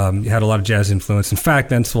 5, had a lot of jazz influence. In fact,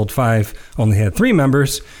 Ben Folds 5 only had 3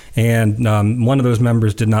 members, and one of those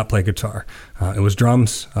members did not play guitar. It was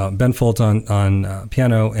drums, Ben Folds on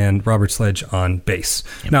piano, and Robert Sledge on bass.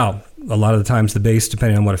 Yep. Now, a lot of the times the bass,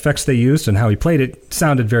 depending on what effects they used and how he played it,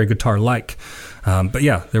 sounded very guitar-like. But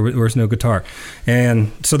yeah, there was no guitar.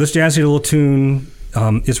 And so this jazzy little tune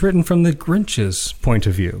is written from the Grinch's point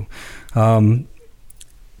of view. The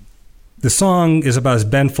song is about as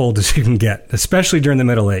Ben Folds as you can get, especially during the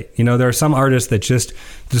Middle Eight. You know, there are some artists that just,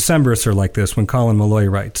 Decemberists are like this when Colin Malloy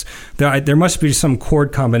writes. There must be some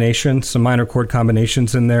chord combinations, some minor chord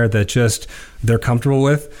combinations in there that just they're comfortable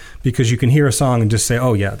with, because you can hear a song and just say,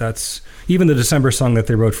 oh yeah, that's, even the December song that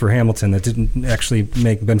they wrote for Hamilton that didn't actually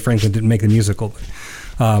make, Ben Franklin didn't make the musical, but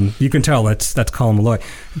you can tell that's Colin Malloy.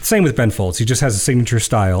 Same with Ben Folds. He just has a signature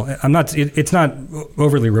style. It's not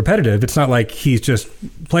overly repetitive. It's not like he's just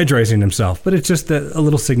plagiarizing himself, but it's just a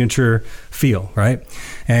little signature feel, right?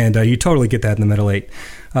 And you totally get that in the Middle Eight.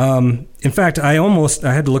 In fact, I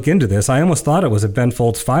had to look into this. I almost thought it was a Ben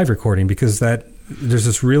Folds 5 recording, because there's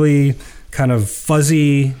this really kind of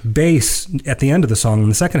fuzzy bass at the end of the song in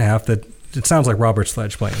the second half that it sounds like Robert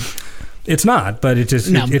Sledge playing. It's not, but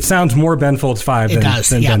it sounds more Ben Folds 5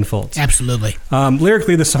 than Ben Folds. Absolutely.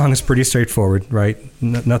 Lyrically, the song is pretty straightforward, right?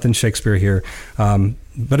 Nothing Shakespeare here.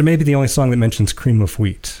 But it may be the only song that mentions cream of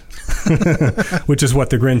wheat, which is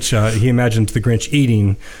what the Grinch, he imagines the Grinch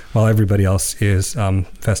eating while everybody else is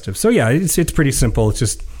festive. So yeah, it's pretty simple. It's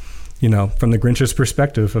just, you know, from the Grinch's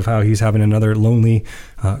perspective of how he's having another lonely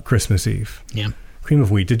Christmas Eve. Yeah. Cream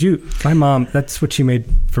of wheat. My mom, that's what she made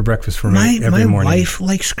for breakfast for me every morning. My wife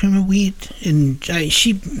likes cream of wheat, and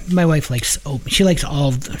my wife likes she likes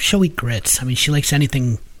she'll eat grits. I mean, she likes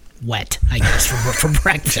anything wet, I guess, for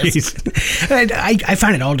breakfast. I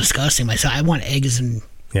find it all disgusting myself. I want eggs and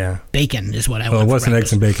bacon is what I want. Well, it wasn't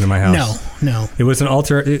eggs and bacon in my house. No. It was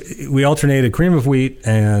we alternated cream of wheat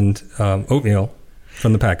and oatmeal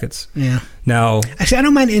from the packets. Yeah. Now, actually, I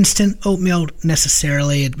don't mind instant oatmeal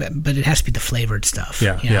necessarily, but it has to be the flavored stuff.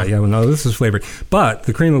 Yeah. Well, no, this is flavored. But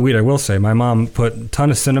the cream of wheat, I will say, my mom put a ton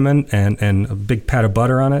of cinnamon and a big pat of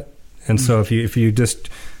butter on it. And so if you just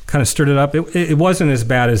kind of stirred it up, it wasn't as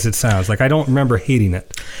bad as it sounds. Like, I don't remember hating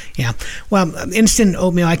it. Yeah. Well, instant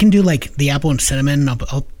oatmeal, I can do like the apple and cinnamon.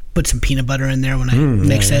 I'll put some peanut butter in there when I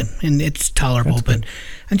mix it, and it's tolerable. But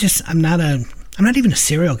I'm not even a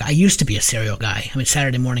cereal guy. I used to be a cereal guy. I mean,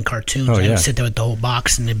 Saturday morning cartoons. I would sit there with the whole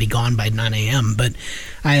box, and it'd be gone by 9 a.m. But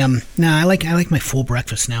I like my full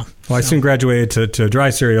breakfast now. Well, I soon graduated to dry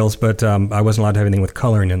cereals, but I wasn't allowed to have anything with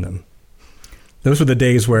coloring in them. Those were the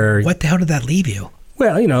days where... What the hell did that leave you?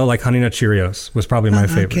 Well, like Honey Nut Cheerios was probably my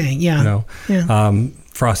favorite. Okay, yeah.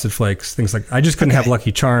 Frosted Flakes, things like... I just couldn't have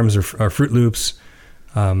Lucky Charms or Fruit Loops,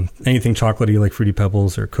 anything chocolatey like Fruity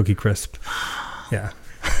Pebbles or Cookie Crisp. Yeah.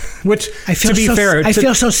 Which, I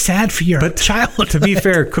feel so sad for your child. To be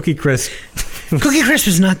fair, Cookie Crisp... Cookie Crisp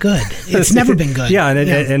is not good. It's never been good. Yeah,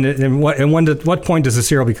 and what point does a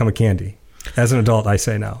cereal become a candy? As an adult, I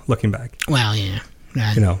say now, looking back. Well, yeah.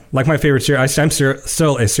 Like my favorite cereal, I'm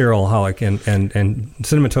still a cereal-aholic, and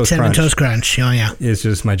Cinnamon Toast Crunch. Cinnamon Toast Crunch, is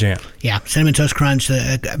just my jam. Yeah, Cinnamon Toast Crunch.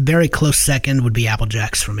 A very close second would be Apple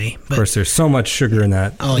Jacks for me. But, of course, there's so much sugar in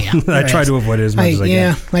that. Oh, yeah. I try to avoid it as much as I can.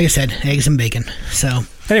 Yeah, like I said, eggs and bacon. So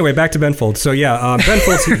anyway, back to Ben Folds. So Ben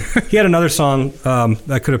Folds, he had another song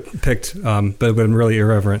I could have picked, but it would have been really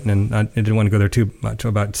irreverent, and I didn't want to go there too much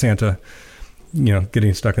about Santa,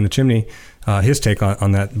 getting stuck in the chimney. His take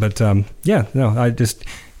on that, but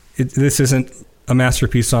this isn't a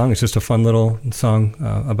masterpiece song. It's just a fun little song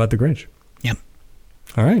about the Grinch. Yep.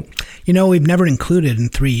 All right. We've never included in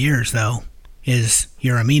 3 years though is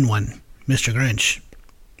You're a Mean One, Mr. Grinch.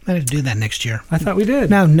 Might have to do that next year. I thought we did.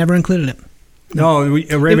 No, never included it. No,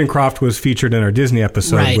 Ravencroft was featured in our Disney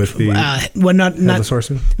episode with the Headless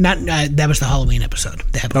Horseman. That was the Halloween episode.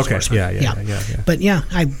 The Headless Horseman. Yeah. But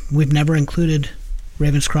we've never included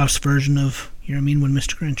Ravenscroft's version of You're a Mean One,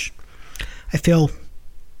 Mr. Grinch. I feel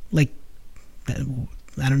like, I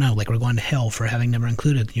don't know, like we're going to hell for having never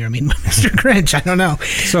included You're a Mean One, Mr. Grinch. I don't know.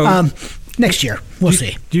 So next year, we'll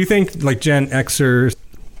see. Do you think like Gen Xers...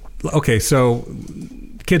 Okay, so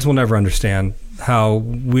kids will never understand how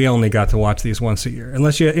we only got to watch these once a year.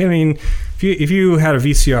 Unless if you had a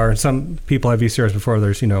VCR, and some people have VCRs before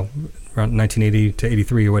there's, around 1980 to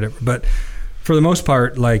 83 or whatever. But for the most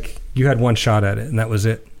part, like, you had one shot at it, and that was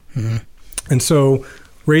it. Mm-hmm. And so,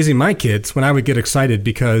 raising my kids, when I would get excited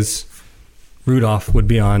because Rudolph would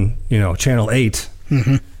be on, Channel 8,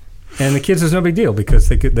 mm-hmm. and the kids, is no big deal because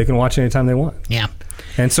they can watch it anytime they want. Yeah.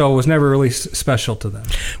 And so it was never really special to them.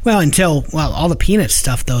 Well, all the Peanuts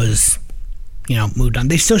stuff, though, is, moved on.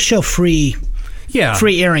 They still show free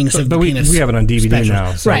airings of the Peanuts. We have it on DVD specials.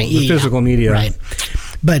 now, so right, the physical media. Right.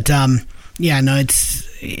 But, it's...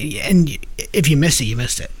 And if you miss it, you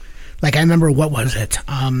missed it. Like, I remember, what was it?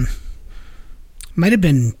 Might have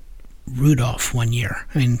been Rudolph one year.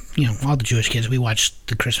 I mean, all the Jewish kids, we watched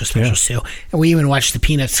the Christmas specials too. And we even watched the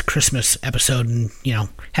Peanuts Christmas episode and,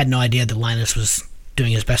 had no idea that Linus was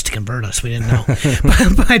doing his best to convert us. We didn't know.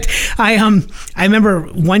 but I remember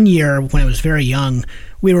one year when I was very young,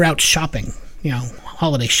 we were out shopping,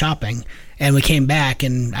 holiday shopping, and we came back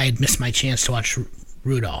and I had missed my chance to watch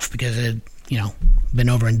Rudolph because it had, been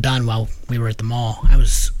over and done while we were at the mall. I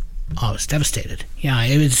was devastated. Yeah,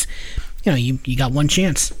 it was, you got one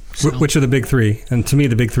chance. So. Which are the big three? And to me,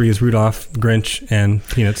 the big three is Rudolph, Grinch, and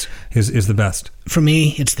Peanuts is the best. For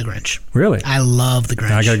me, it's the Grinch. Really? I love the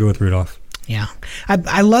Grinch. I gotta go with Rudolph. Yeah,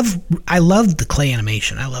 I love the clay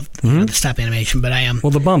animation. I love the stop animation, but I am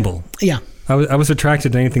the Bumble. Yeah, I was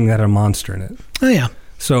attracted to anything that had a monster in it. Oh yeah.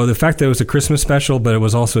 So the fact that it was a Christmas special, but it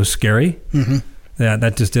was also scary. Mm-hmm. Yeah,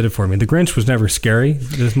 that just did it for me. The Grinch was never scary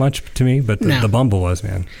as much to me, but the Bumble was,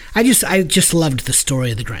 man. I just loved the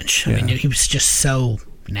story of the Grinch. I mean, he was just so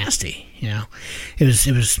nasty. It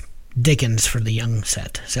was Dickens for the young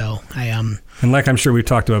set. So and like I'm sure we've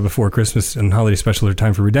talked about before, Christmas and holiday specials are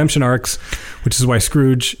time for redemption arcs, which is why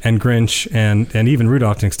Scrooge and Grinch and even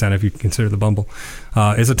Rudolph, to an extent, if you consider the Bumble,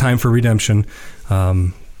 is a time for redemption.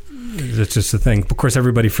 It's just a thing. Of course,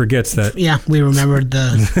 everybody forgets that. Yeah, we remembered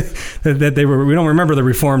that they were. We don't remember the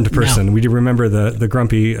reformed person. No. We do remember the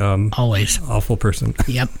grumpy, always awful person.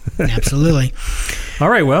 Yep, absolutely. All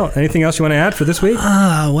right. Well, anything else you want to add for this week?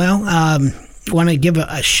 Want to give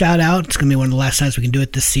a shout out. It's going to be one of the last times we can do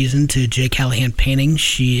it this season to Jay Callahan Painting.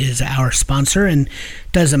 She is our sponsor and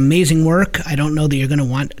does amazing work. I don't know that you're going to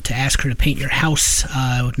want to ask her to paint your house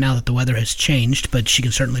now that the weather has changed, but she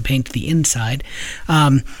can certainly paint the inside.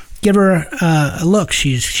 Give her a look.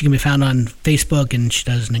 She can be found on Facebook, and she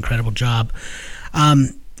does an incredible job.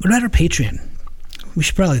 What about her Patreon? We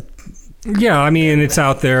should probably... Yeah, I mean, it's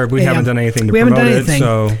out there. We haven't done anything to promote it.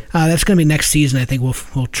 So that's going to be next season. I think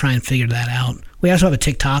we'll try and figure that out. We also have a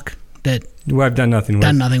TikTok that I've done nothing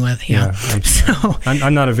with. Yeah.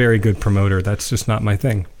 I'm not a very good promoter. That's just not my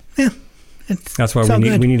thing. Yeah. That's why it's all we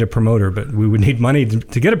good. need a promoter, but we would need money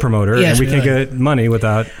to get a promoter, Yes, and we we can't would. get money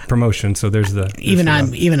without promotion. So there's the Even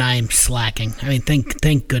I'm slacking. I mean,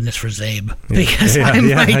 thank goodness for Zabe, because Yeah, I'm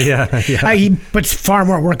yeah, like, yeah. he puts far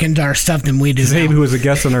more work into our stuff than we do. Zabe, now. who was a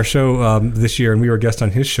guest on our show this year, and we were a guest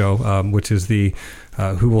on his show, which is the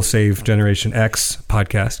Who Will Save Generation X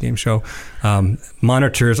podcast game show,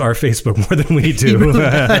 monitors our Facebook more than we do. He really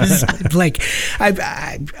does. Like,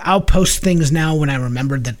 I'll post things now when I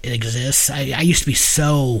remember that it exists. I used to be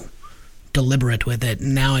so deliberate with it,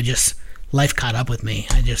 and now life caught up with me.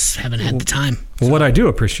 I just haven't had the time. Well, what I do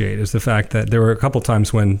appreciate is the fact that there were a couple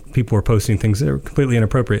times when people were posting things that were completely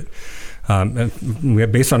inappropriate. And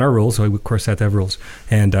based on our rules, so we of course have to have rules.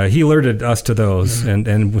 And he alerted us to those,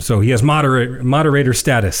 and so he has moderator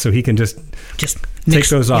status, so he can just take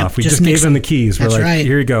those off. We just gave him the keys. We're That's like, right.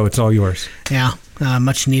 here you go, it's all yours. Yeah,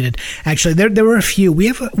 much needed. Actually, there were a few. We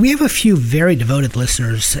have a few very devoted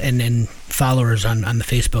listeners and followers on the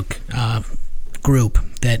Facebook group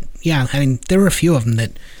that, yeah, I mean, there were a few of them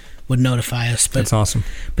that would notify us. But, that's awesome.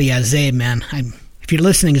 But yeah, Zabe, man, if you're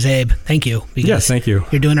listening, Zabe, thank you. Yes, thank you.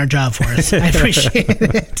 You're doing our job for us. I appreciate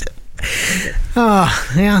it.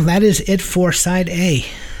 Oh, yeah, that is it for Side A.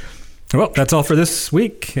 Well, that's all for this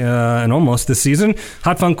week and almost this season.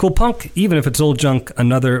 Hot Fun Cool Punk, even if it's old junk,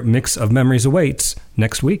 another mix of memories awaits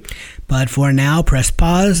next week. But for now, press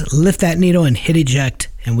pause, lift that needle, and hit eject,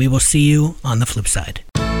 and we will see you on the flip side.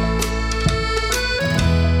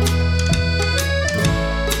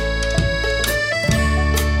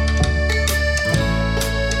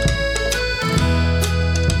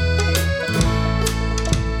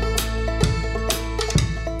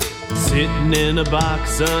 Sitting in a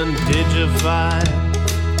box undigified,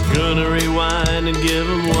 gonna rewind and give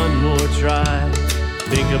them one more try.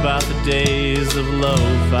 Think about the days of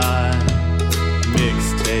lo-fi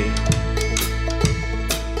mixtape,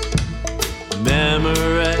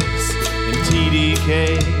 Memorex and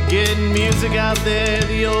TDK, getting music out there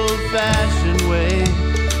the old-fashioned way,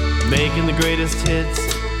 making the greatest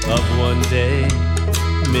hits of one day.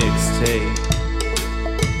 Mixtape,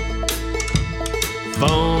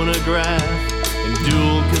 phonograph and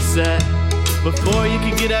dual cassette, before you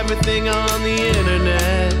could get everything on the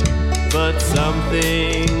internet. But some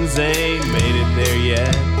things ain't made it there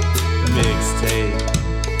yet. Mixtape,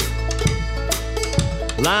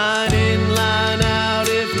 line in, line out.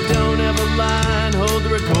 If you don't have a line, hold the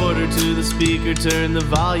recorder to the speaker, turn the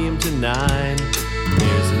volume to 9.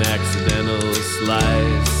 Here's an accidental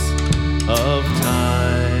slice of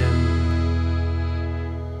time.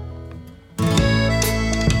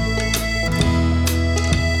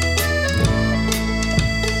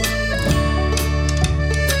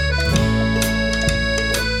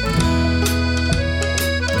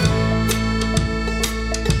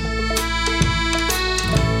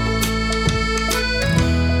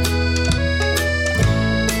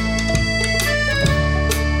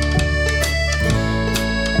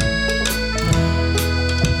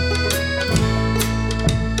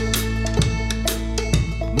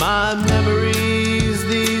 My memories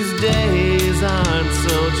these days aren't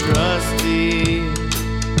so trusty,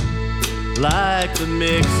 like the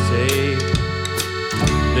mixtape.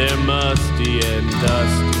 They're musty and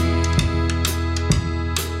dusty,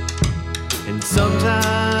 and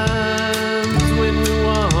sometimes when we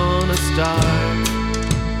wanna start,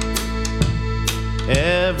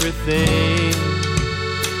 everything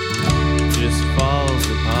just falls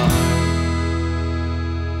apart.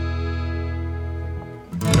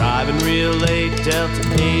 Driving real late, Delta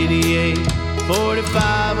 88,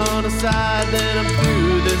 45 on a side, then I'm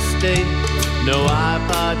through this state. No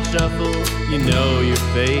iPod shuffle, you know your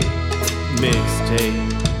fate. Mixtape,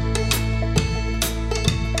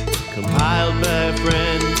 compiled by a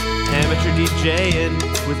friend, amateur DJing,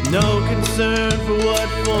 with no concern for what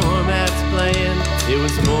format's playing. It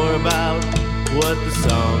was more about what the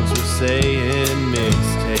songs were saying.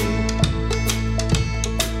 Mixtape,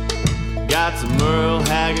 got some Merle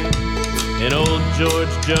Haggard and old George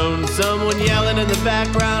Jones, someone yelling in the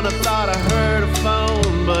background. I thought I heard a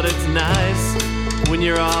phone, but it's nice when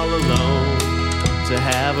you're all alone to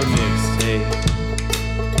have a mixtape.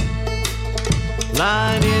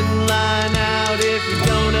 Line in, line out. If you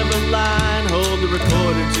don't have a line, hold the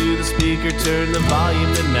recorder to the speaker, turn the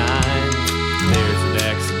volume to 9. There's an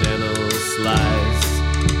accidental slice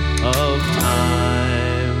of